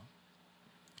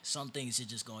 Some things should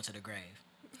just go into the grave.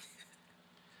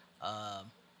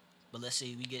 But let's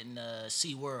see, we getting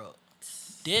Sea World.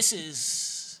 That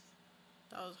was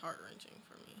heart-wrenching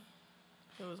for me.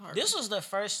 It was heart-wrenching. This was the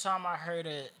first time I heard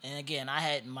it, and again,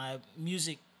 my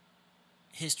music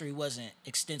history wasn't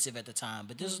extensive at the time,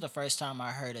 but this was the first time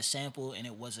I heard a sample and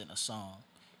it wasn't a song.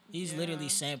 He's literally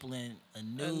sampling a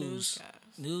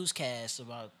newscast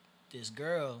about this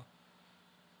girl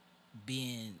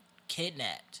being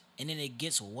kidnapped. And then it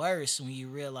gets worse when you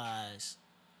realize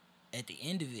at the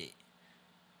end of it,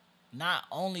 not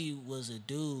only was a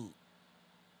dude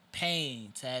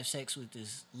paying to have sex with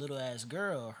this little ass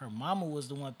girl, her mama was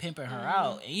the one pimping her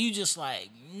out. And you just like,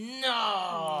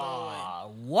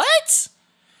 no. What?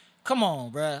 Come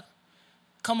on, bruh.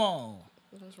 Come on.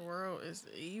 This world is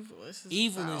evil. This is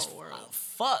evil as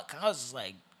fuck. I was just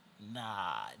like,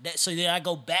 nah. So then I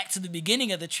go back to the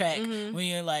beginning of the track when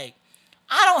you're like,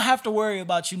 I don't have to worry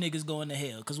about you niggas going to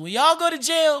hell. Because when y'all go to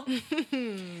jail,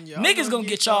 niggas gonna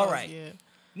get y'all right. Yeah.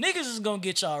 Niggas is gonna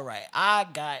get y'all right. I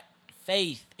got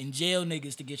faith in jail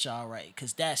niggas to get y'all right.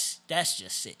 Because that's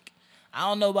just sick. I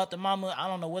don't know about the mama. I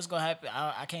don't know what's gonna happen.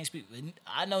 I can't speak.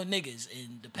 I know niggas.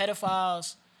 And the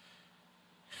pedophiles,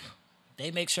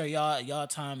 they make sure y'all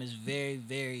time is very,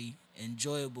 very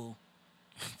enjoyable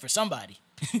for somebody.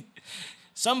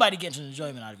 Somebody gets an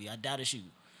enjoyment out of you. I doubt it's you.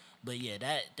 But yeah,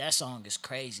 that song is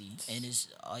crazy, and it's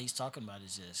all he's talking about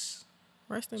is just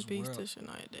rest in peace to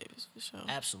Shania Davis for sure.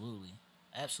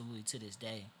 Absolutely to this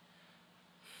day.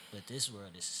 But this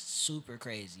world is super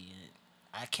crazy, and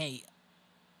I can't.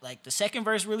 Like the second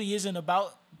verse really isn't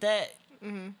about that,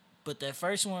 but that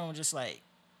first one was just like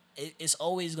it's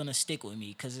always gonna stick with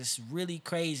me because it's really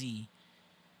crazy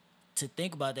to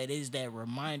think about. That is that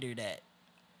reminder that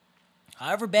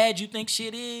however bad you think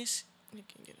shit is,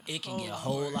 it can get a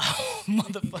whole lot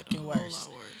motherfucking worse.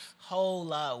 Whole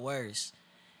lot worse.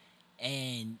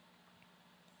 And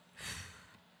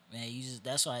man,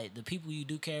 that's why the people you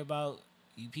do care about,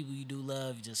 you people you do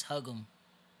love, just hug them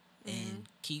and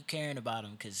keep caring about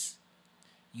them because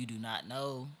you do not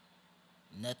know.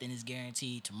 Nothing is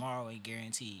guaranteed. Tomorrow ain't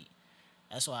guaranteed.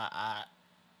 That's why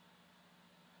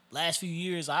last few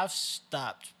years I've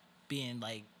stopped being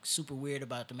like super weird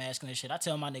about the masculine shit. I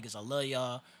tell my niggas I love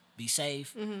y'all. Be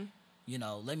safe. You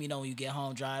know, let me know when you get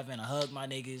home driving. I hug my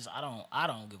niggas. I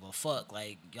don't give a fuck.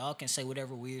 Like y'all can say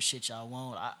whatever weird shit y'all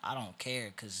want. I don't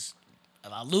care because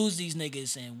if I lose these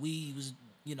niggas and we was,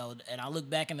 you know, and I look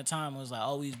back in the time, it was like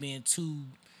always being too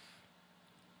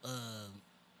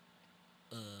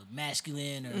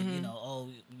masculine or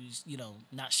you know,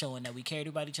 not showing that we cared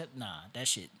about each other. Nah, that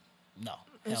shit, no.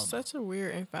 It's such a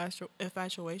weird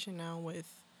infatuation now with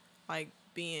like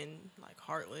being like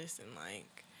heartless and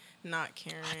like not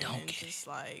caring. I don't get just it.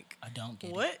 Like I don't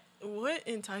get what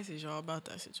entices y'all about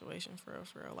that situation for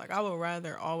real? Like I would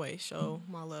rather always show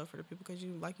my love for the people because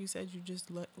you, like you said, you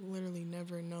just literally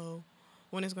never know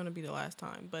when it's gonna be the last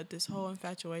time. But this whole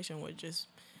infatuation with just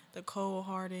the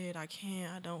cold-hearted, I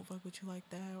don't fuck with you like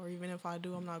that, or even if I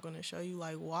do, I'm not gonna show you.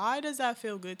 Like, why does that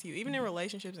feel good to you? Even in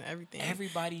relationships and everything.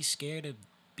 Everybody's scared of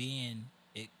being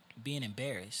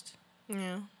embarrassed.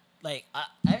 Yeah. Like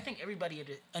I think everybody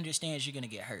understands you're gonna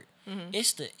get hurt.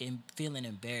 It's the feeling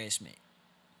embarrassment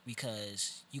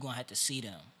because you're gonna have to see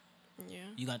them. Yeah.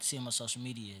 You got to see them on social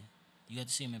media. You got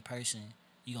to see them in person.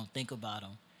 You're gonna think about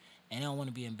them, and they don't want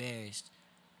to be embarrassed.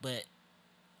 But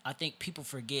I think people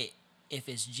forget. If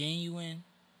it's genuine,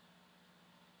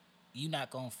 you're not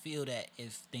going to feel that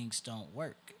if things don't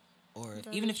work. Or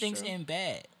that even if things end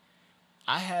bad.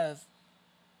 I have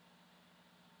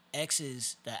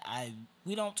exes that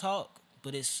we don't talk.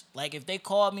 But it's like if they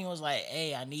called me and was like,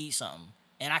 hey, I need something.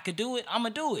 And I could do it, I'm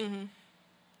going to do it.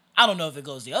 I don't know if it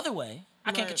goes the other way.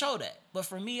 I can't control that. But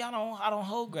for me, I don't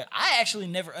hold grudge. I actually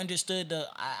never understood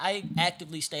I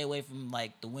actively stay away from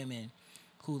like the women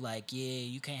who like, yeah,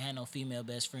 you can't have no female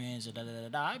best friends or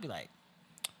da-da-da-da. I'd be like,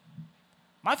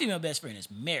 my female best friend is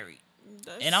married.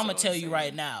 And I'm going to tell you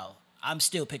right now, I'm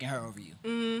still picking her over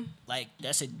you. Like,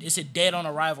 it's a dead on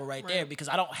arrival right there because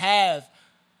I don't have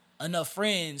enough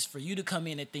friends for you to come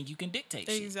in and think you can dictate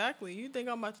shit. Exactly. You think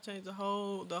I'm about to change the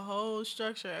whole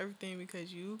structure, everything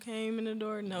because you came in the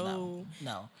door? No.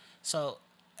 So,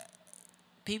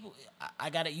 people,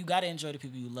 you got to enjoy the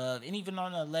people you love. And even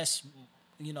on a less,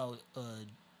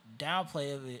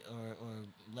 downplay of it or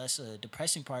less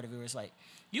depressing part of it, where it's like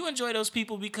you enjoy those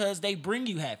people because they bring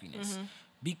you happiness,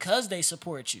 because they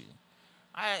support you.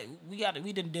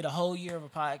 We did a whole year of a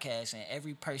podcast, and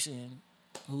every person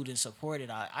who done supported,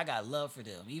 I got love for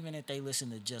them, even if they listen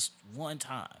to just one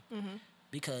time,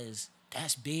 because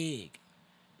that's big.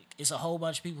 It's a whole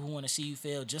bunch of people who want to see you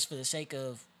fail just for the sake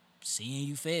of seeing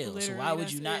you fail. Literally, so why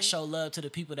would you not show love to the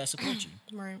people that support you?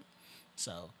 Right.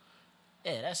 So,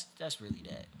 yeah, that's really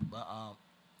that. But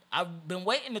I've been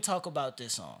waiting to talk about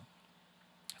this song,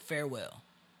 Farewell,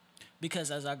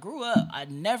 because as I grew up, I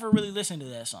never really listened to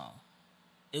that song.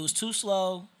 It was too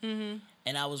slow, and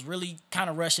I was really kind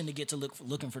of rushing to get to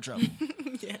looking for trouble.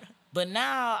 Yeah. But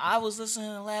now I was listening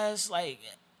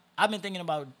I've been thinking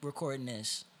about recording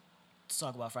this to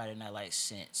talk about Friday Night Lights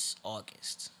since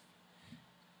August.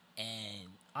 And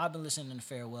I've been listening to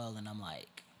Farewell, and I'm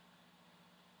like,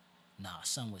 nah,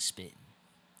 son was spitting.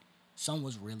 Son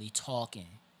was really talking.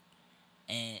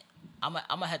 And I'm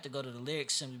gonna have to go to the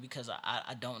lyrics simply because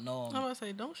I don't know them. I'm gonna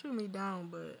say, don't shoot me down,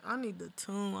 but I need the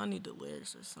tune. I need the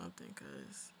lyrics or something,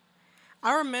 because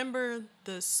I remember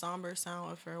the somber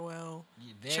sound of Farewell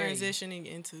transitioning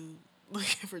into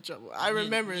Looking for Trouble. I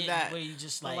remember that. Where you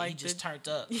just he just turned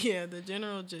up. Yeah, the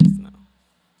general just no.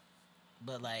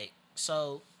 But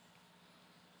so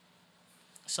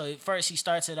at first he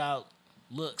starts it out,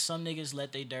 look, some niggas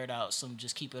let they dirt out, some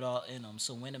just keep it all in them.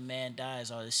 So when a man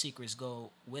dies, all the secrets go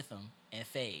with him and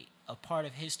fade. A part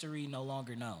of history no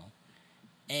longer known.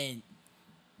 And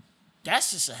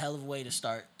that's just a hell of a way to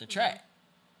start the track.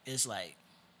 It's like,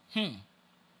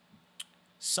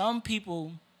 some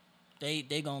people, they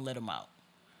gonna let them out.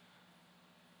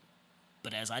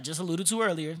 But as I just alluded to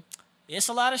earlier, it's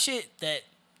a lot of shit that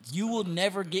you will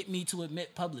never get me to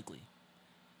admit publicly.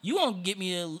 You won't get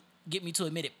me to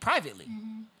admit it privately.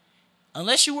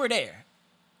 Unless you were there.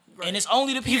 and it's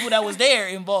only the people that was there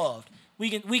involved. We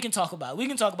can talk about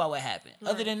what happened.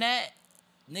 Right. Other than that,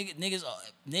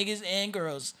 niggas and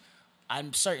girls,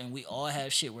 I'm certain we all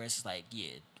have shit where it's like,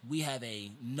 yeah, we have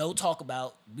a no talk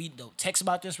about. We don't text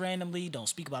about this randomly. Don't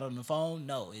speak about it on the phone.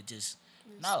 No, it just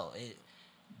no. It.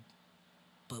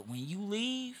 But when you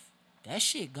leave, that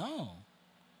shit gone.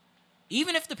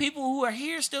 Even if the people who are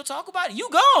here still talk about it, you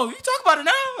gone. You talk about it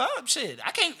now. Oh, shit,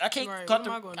 I can't right.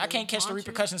 I can't catch the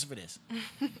repercussions for this.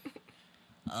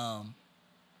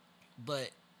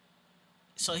 But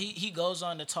so he goes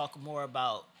on to talk more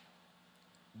about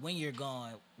when you're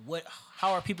gone.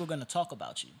 How are people going to talk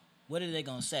about you? What are they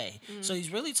going to say? Mm-hmm. So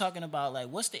he's really talking about like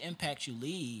what's the impact you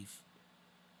leave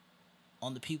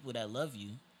on the people that love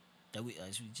you,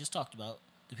 as we just talked about,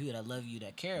 the people that love you,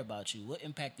 that care about you. What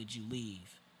impact did you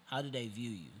leave? How do they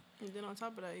view you? And then on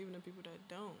top of that, even the people that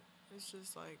don't, it's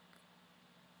just like,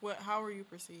 how are you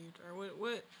perceived, or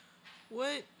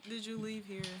what did you leave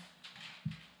here?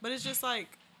 But it's just like,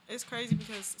 it's crazy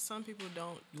because some people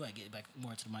don't. You want to get back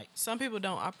more to the mic. Some people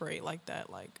don't operate like that.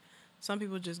 Like, some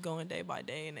people just going day by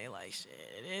day, and they like, shit,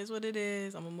 it is what it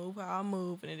is. I'm gonna move how I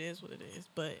move, and it is what it is.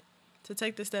 But to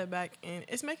take the step back, and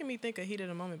it's making me think of "Heat of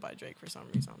the Moment" by Drake for some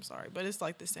reason. I'm sorry, but it's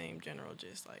like the same general,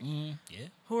 just like, yeah.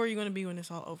 Who are you gonna be when it's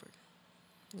all over?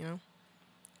 You know.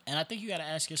 And I think you got to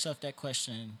ask yourself that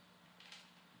question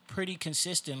pretty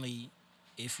consistently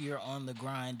if you're on the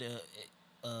grind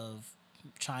of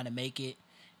trying to make it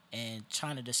and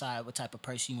trying to decide what type of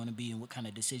person you want to be and what kind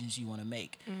of decisions you want to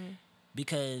make. Mm-hmm.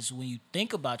 Because when you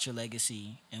think about your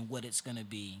legacy and what it's going to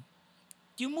be,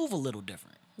 you move a little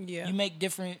different. Yeah. You make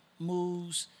different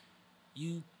moves.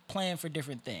 You plan for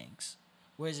different things.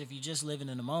 Whereas if you're just living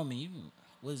in the moment,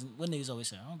 what niggas always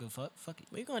say, I don't give a fuck. Fuck it.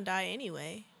 We're going to die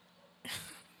anyway.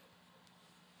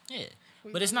 Yeah.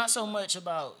 But it's not so much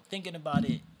about thinking about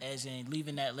it as in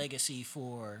leaving that legacy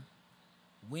for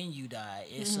when you die.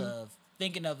 It's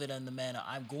thinking of it in the manner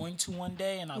I'm going to one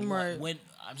day, and I'm going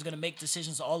to make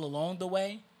decisions all along the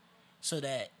way, so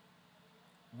that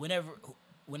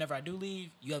whenever I do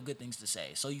leave, you have good things to say.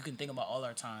 So you can think about all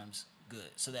our times good,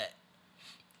 so that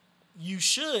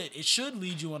it should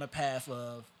lead you on a path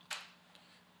of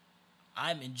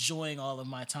I'm enjoying all of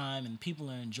my time, and people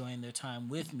are enjoying their time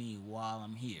with me while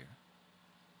I'm here.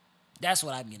 That's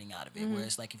what I'm getting out of it. Mm-hmm. Where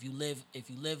it's like if you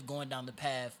live going down the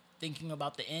path thinking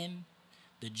about the end,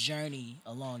 the journey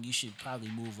along, you should probably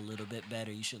move a little bit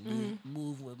better. You should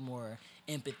move with more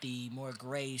empathy, more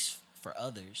grace for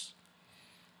others.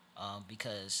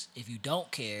 Because if you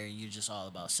don't care, you're just all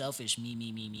about selfish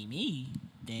me,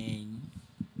 then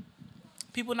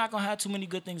people are not going to have too many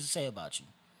good things to say about you.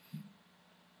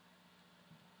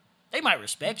 They might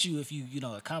respect you if you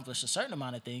accomplish a certain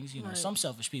amount of things. You know, some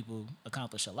selfish people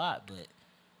accomplish a lot, but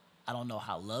I don't know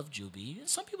how loved you'll be.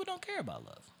 Some people don't care about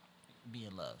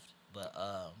being loved. But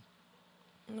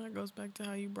and that goes back to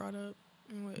how you brought up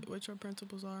and what your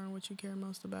principles are and what you care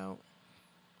most about.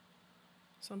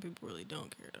 Some people really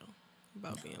don't care though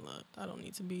about being loved. I don't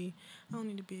need to be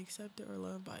accepted or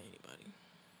loved by anybody.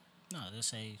 No, they'll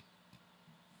say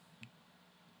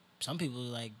some people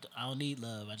are like, I don't need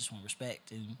love. I just want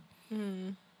respect. And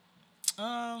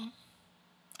I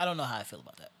don't know how I feel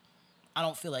about that. I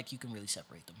don't feel like you can really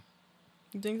separate them.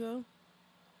 You think so?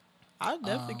 I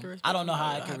definitely can respect. I don't know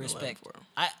how I can respect.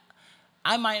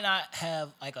 I might not have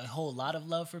like a whole lot of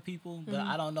love for people, but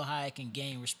I don't know how I can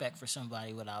gain respect for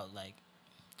somebody without like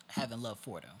having love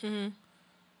for them.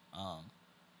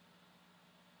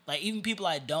 Like even people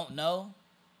I don't know,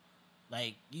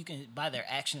 like you can by their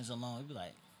actions alone, be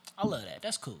like, I love that.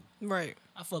 That's cool. Right.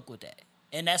 I fuck with that.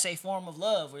 And that's a form of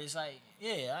love where it's like,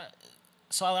 yeah.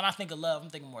 So when I think of love, I'm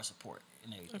thinking more support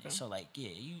and everything. Okay. So like, yeah,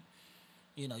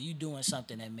 you doing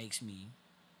something that makes me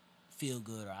feel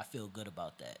good, or I feel good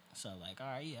about that. So like, all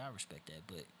right, yeah, I respect that,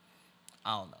 but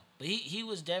I don't know. But he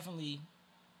was definitely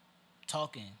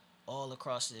talking all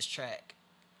across this track,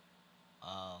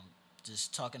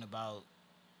 just talking about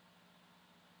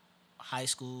high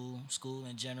school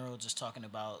in general, just talking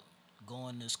about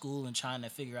going to school and trying to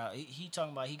figure out. He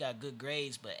talking about he got good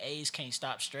grades, but A's can't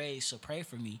stop strays, so pray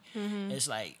for me. It's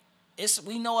like,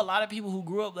 we know a lot of people who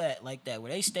grew up like that,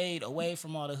 where they stayed away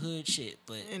from all the hood shit,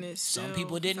 but some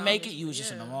people didn't make it. You was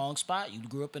just in the wrong spot. You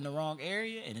grew up in the wrong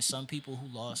area, and it's some people who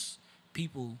lost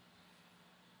people.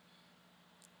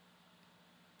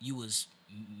 You was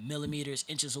millimeters,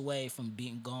 inches away from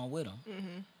being gone with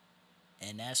them,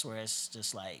 and that's where it's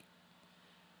just like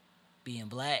being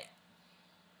black.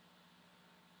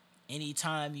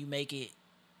 Anytime you make it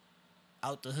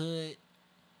out the hood,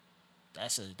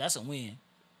 that's a win.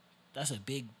 That's a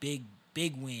big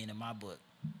win in my book.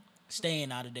 Staying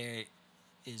out of there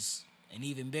is an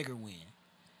even bigger win.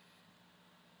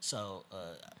 So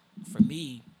for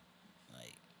me,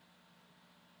 like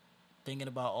thinking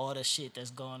about all the shit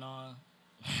that's going on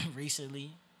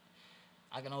recently,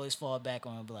 I can always fall back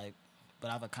on and be like,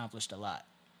 but I've accomplished a lot.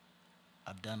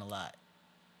 I've done a lot,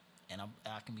 and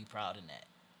I can be proud in that.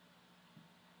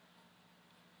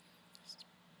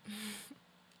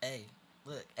 Hey,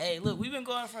 look, we've been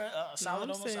going for a No, solid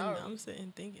almost hour. I'm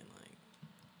sitting thinking like,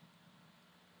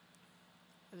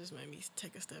 it just made me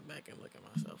take a step back and look at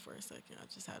myself for a second. I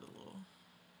just had a little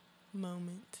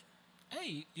moment.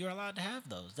 Hey, you're allowed to have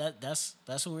those. That's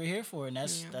what we're here for, and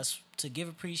that's to give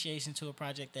appreciation to a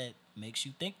project that makes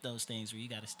you think those things. Where you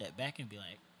got to step back and be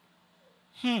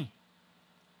like,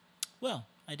 well,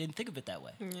 I didn't think of it that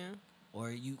way. Yeah.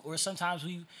 Or sometimes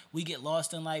we get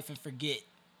lost in life and forget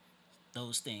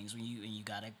those things when you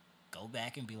gotta go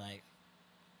back and be like,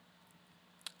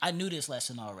 I knew this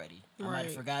lesson already. I might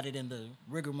have forgot it in the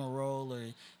rigmarole or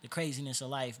the craziness of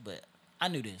life, but I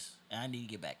knew this, and I need to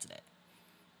get back to that.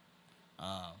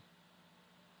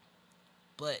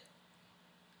 But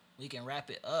we can wrap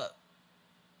it up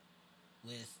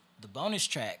with the bonus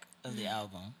track of the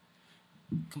album.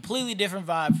 Completely different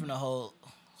vibe from the whole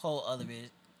other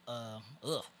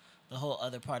the whole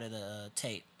other part of the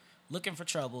tape. Looking for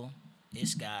Trouble.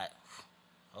 It's got,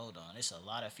 hold on, it's a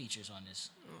lot of features on this.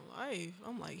 Life.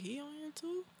 I'm like, he on here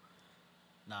too?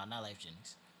 Nah, not Life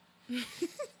Jennings.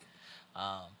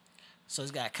 So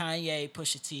it's got Kanye,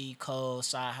 Pusha T, Cole,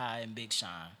 Sci-Hi, and Big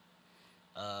Sean.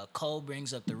 Cole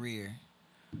brings up the rear.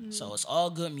 So it's all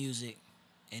good music,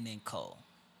 and then Cole.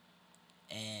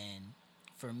 And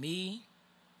for me,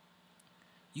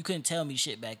 you couldn't tell me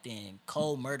shit back then.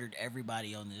 Cole murdered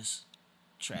everybody on this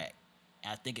track.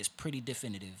 And I think it's pretty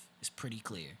definitive. It's pretty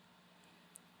clear.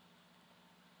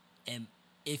 And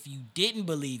if you didn't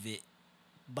believe it,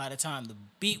 by the time the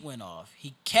beat went off,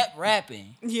 he kept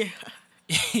rapping. Yeah.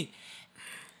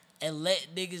 And let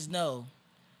niggas know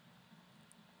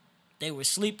they were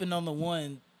sleeping on the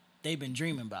one they've been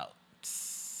dreaming about.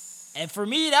 And for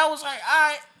me, that was like, all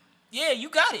right, yeah, you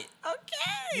got it.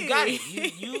 Okay. You got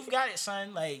it. You've got it,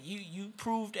 son. Like, you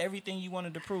proved everything you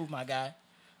wanted to prove, my guy.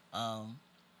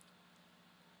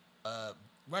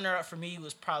 Runner up for me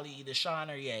was probably either Sean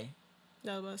or Ye.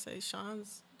 I was about to say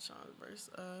Sean's verse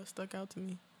stuck out to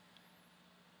me,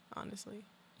 honestly.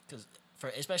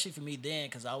 Especially for me then,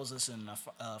 because I was listening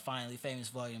to Finally Famous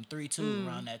Volume 3 too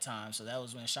around that time. So that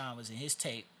was when Sean was in his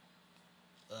tape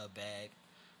bag.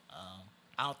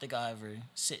 I don't think I'll ever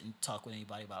sit and talk with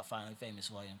anybody about Finally Famous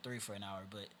Volume 3 for an hour,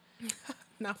 but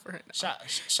not for an hour.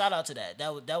 Shout out to that.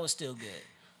 That was still good.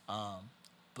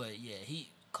 But yeah,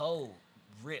 Cole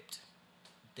ripped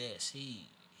this. He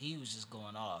was just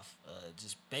going off.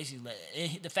 Just basically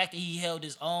the fact that he held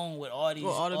his own with all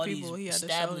these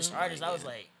established artists. I was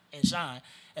like, and Sean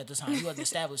at the time, he wasn't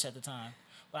established at the time,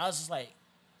 but I was just like,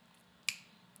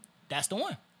 that's the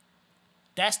one.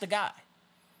 That's the guy.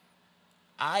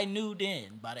 I knew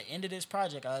then, by the end of this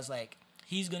project, I was like,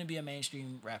 he's going to be a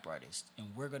mainstream rap artist, and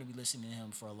we're going to be listening to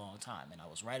him for a long time. And I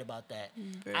was right about that.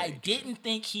 I didn't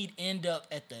think he'd end up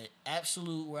at the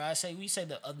absolute, we say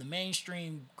of the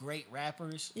mainstream great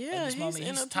rappers. Yeah, at this moment,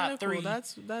 in he's a top pinnacle.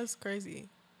 3. That's crazy.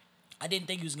 I didn't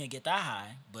think he was going to get that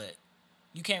high, but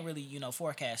you can't really,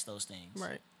 forecast those things.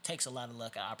 Right. Takes a lot of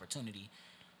luck and opportunity.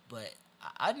 But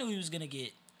I knew he was going to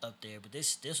get up there, but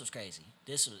this was crazy.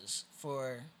 This was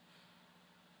for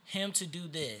him to do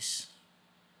this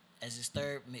as his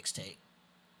third mixtape,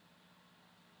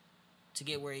 to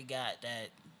get where he got, that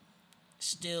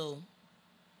still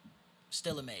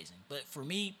amazing. But for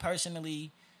me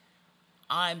personally,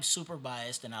 I'm super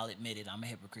biased, and I'll admit it, I'm a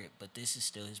hypocrite, but this is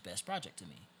still his best project to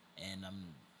me. And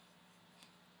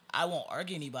I won't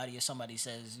argue anybody if somebody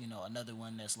says, another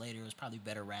one that's later is probably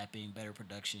better rapping, better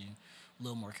production, a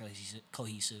little more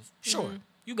cohesive. Sure,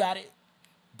 you got it.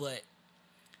 But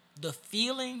the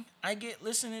feeling I get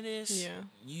listening to this,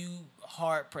 you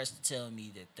hard pressed to tell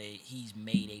me that he's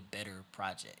made a better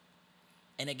project.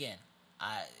 And again,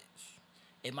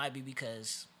 it might be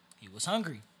because he was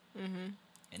hungry. Mm-hmm.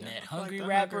 And that hungry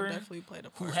rapper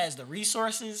who has the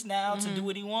resources now to do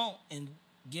what he want and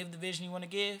give the vision he want to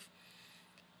give,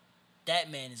 that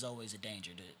man is always a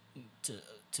danger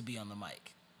to be on the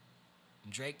mic.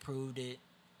 Drake proved it.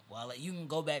 Well, you can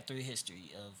go back through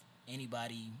history of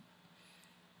anybody.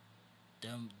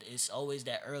 It's always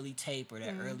that early tape or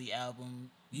that early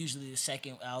album, usually the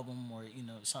second album or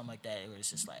something like that, where it's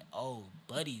just like, oh,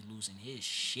 Buddy losing his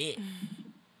shit.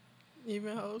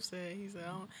 Even Hope said, he said,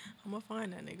 I'm gonna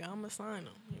find that nigga, I'm gonna sign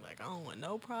him. He like, I don't want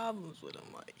no problems with him.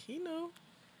 Like, he knew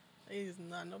he's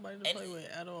not nobody to play with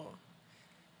at all.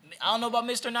 I don't know about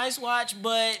Mr. Nice Watch,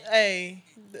 but Hey,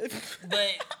 but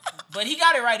but he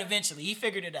got it right eventually. He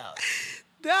figured it out.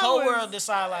 Cold World, the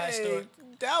sideline story.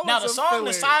 That was Now the song, filler.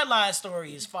 the sideline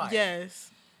story is fire. Yes.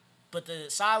 But the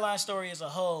sideline story as a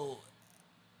whole,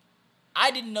 I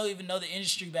didn't even know the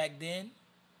industry back then.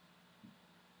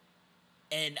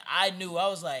 And I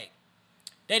was like,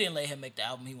 they didn't let him make the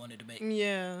album he wanted to make.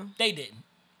 Yeah. They didn't.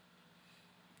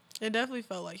 It definitely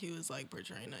felt like he was like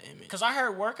portraying an image. Because I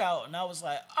heard Workout and I was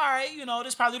like, all right, this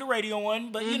is probably the radio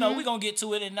one, but we're going to get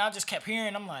to it. And I just kept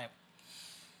hearing, I'm like,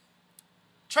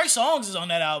 Trey Songz is on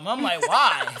that album. I'm like,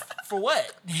 why? For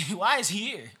what? Why is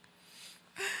he here?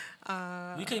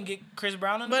 We couldn't get Chris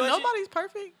Brown on the budget. budget? But Nobody's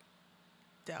Perfect.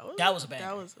 That was a banger.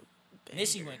 That was a banger.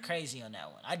 Missy went crazy on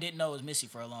that one. I didn't know it was Missy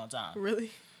for a long time.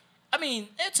 Really? I mean,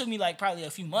 it took me like probably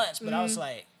a few months, but I was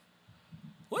like,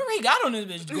 whatever he got on this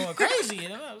bitch going crazy.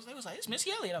 And I was like, it's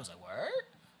Missy Elliott. I was like, word?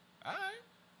 All right.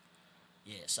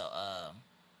 Yeah, so,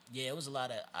 it was a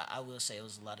lot of, I will say it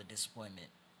was a lot of disappointment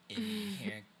in me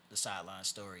hearing the sideline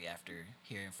story after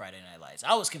hearing Friday Night Lights.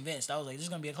 I was convinced. I was like, this is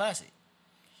going to be a classic.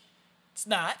 It's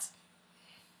not.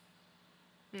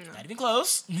 No. Not even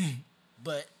close.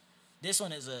 But this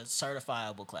one is a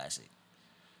certifiable classic.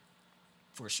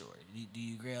 For sure. Do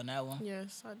you agree on that one?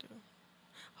 Yes, I do.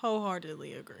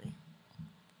 Wholeheartedly agree.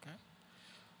 Okay.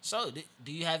 So,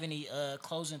 do you have any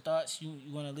closing thoughts you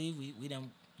want to leave? We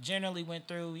done generally went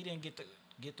through. We didn't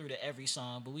get through to every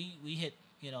song, but we hit,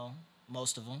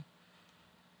 most of them.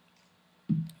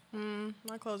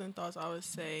 My closing thoughts, I would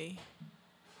say,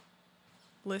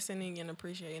 listening and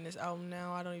appreciating this album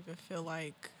now, I don't even feel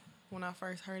like when I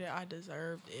first heard it, I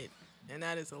deserved it. And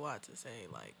that is a lot to say.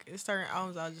 Like, it's certain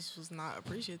albums I just was not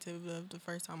appreciative of the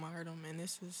first time I heard them. And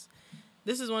this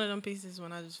is one of them pieces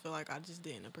when I just feel like I just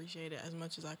didn't appreciate it as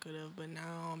much as I could have. But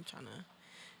now I'm trying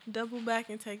to double back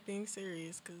and take things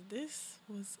serious because this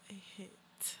was a hit.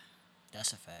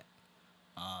 That's a fact.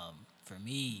 For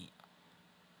me,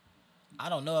 I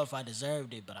don't know if I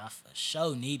deserved it, but I for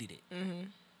sure needed it. Mm-hmm.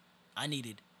 I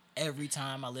needed every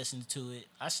time I listened to it.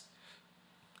 I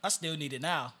still need it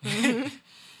now.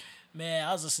 Man,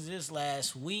 I was listening to this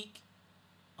last week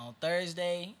on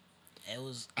Thursday. I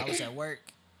was at work,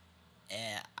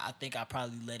 and I think I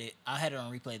probably I had it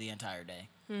on replay the entire day.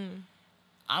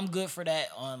 I'm good for that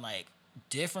on like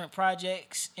different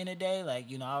projects in a day. Like,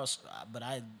 but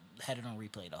I had it on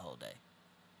replay the whole day.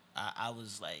 I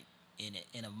was like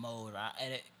in a mode,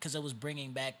 because it was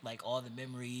bringing back like all the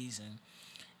memories, and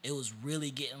it was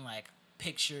really getting like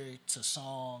picture to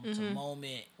song to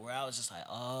moment where I was just like,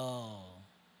 oh,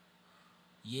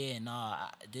 yeah,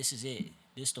 this is it.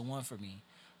 This is the one for me.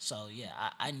 So yeah,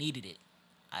 I needed it.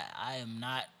 I am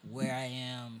not where I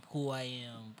am, who I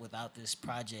am without this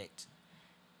project,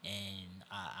 and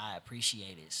I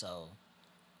appreciate it. So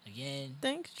again,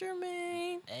 thanks,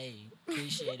 Jermaine. Hey,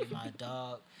 appreciate it, my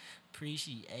dog.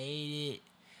 Appreciate it.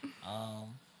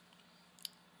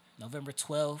 November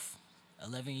 12th,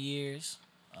 11 years.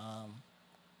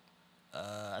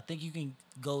 I think you can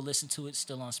go listen to it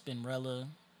still on Spinrilla.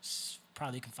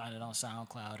 Probably can find it on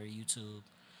SoundCloud or YouTube.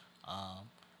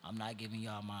 I'm not giving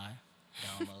y'all my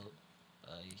download.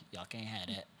 Y'all can't have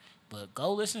that. But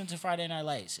go listen to Friday Night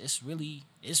Lights. It's really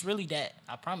that.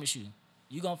 I promise you.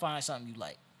 You gonna find something you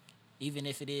like. Even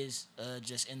if it is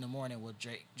just in the morning with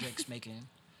Drake's making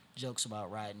jokes about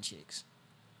riding chicks.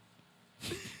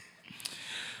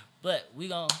 But we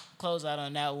gonna close out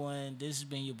on that one. This has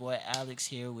been your boy Alex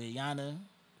here with Yana.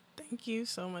 Thank you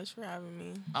so much for having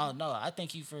me. Oh no, I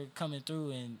thank you for coming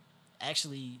through and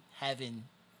actually having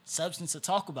substance to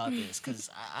talk about this, because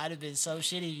I'd have been so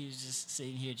shitty if you was just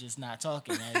sitting here just not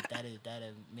talking. That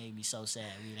have made me so sad.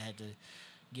 We'd have had to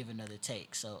give another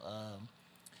take. So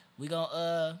we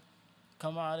gonna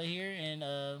come out of here and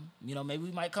maybe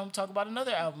we might come talk about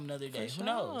another album another day. Who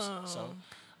knows? So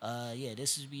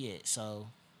this would be it. So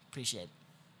appreciate it.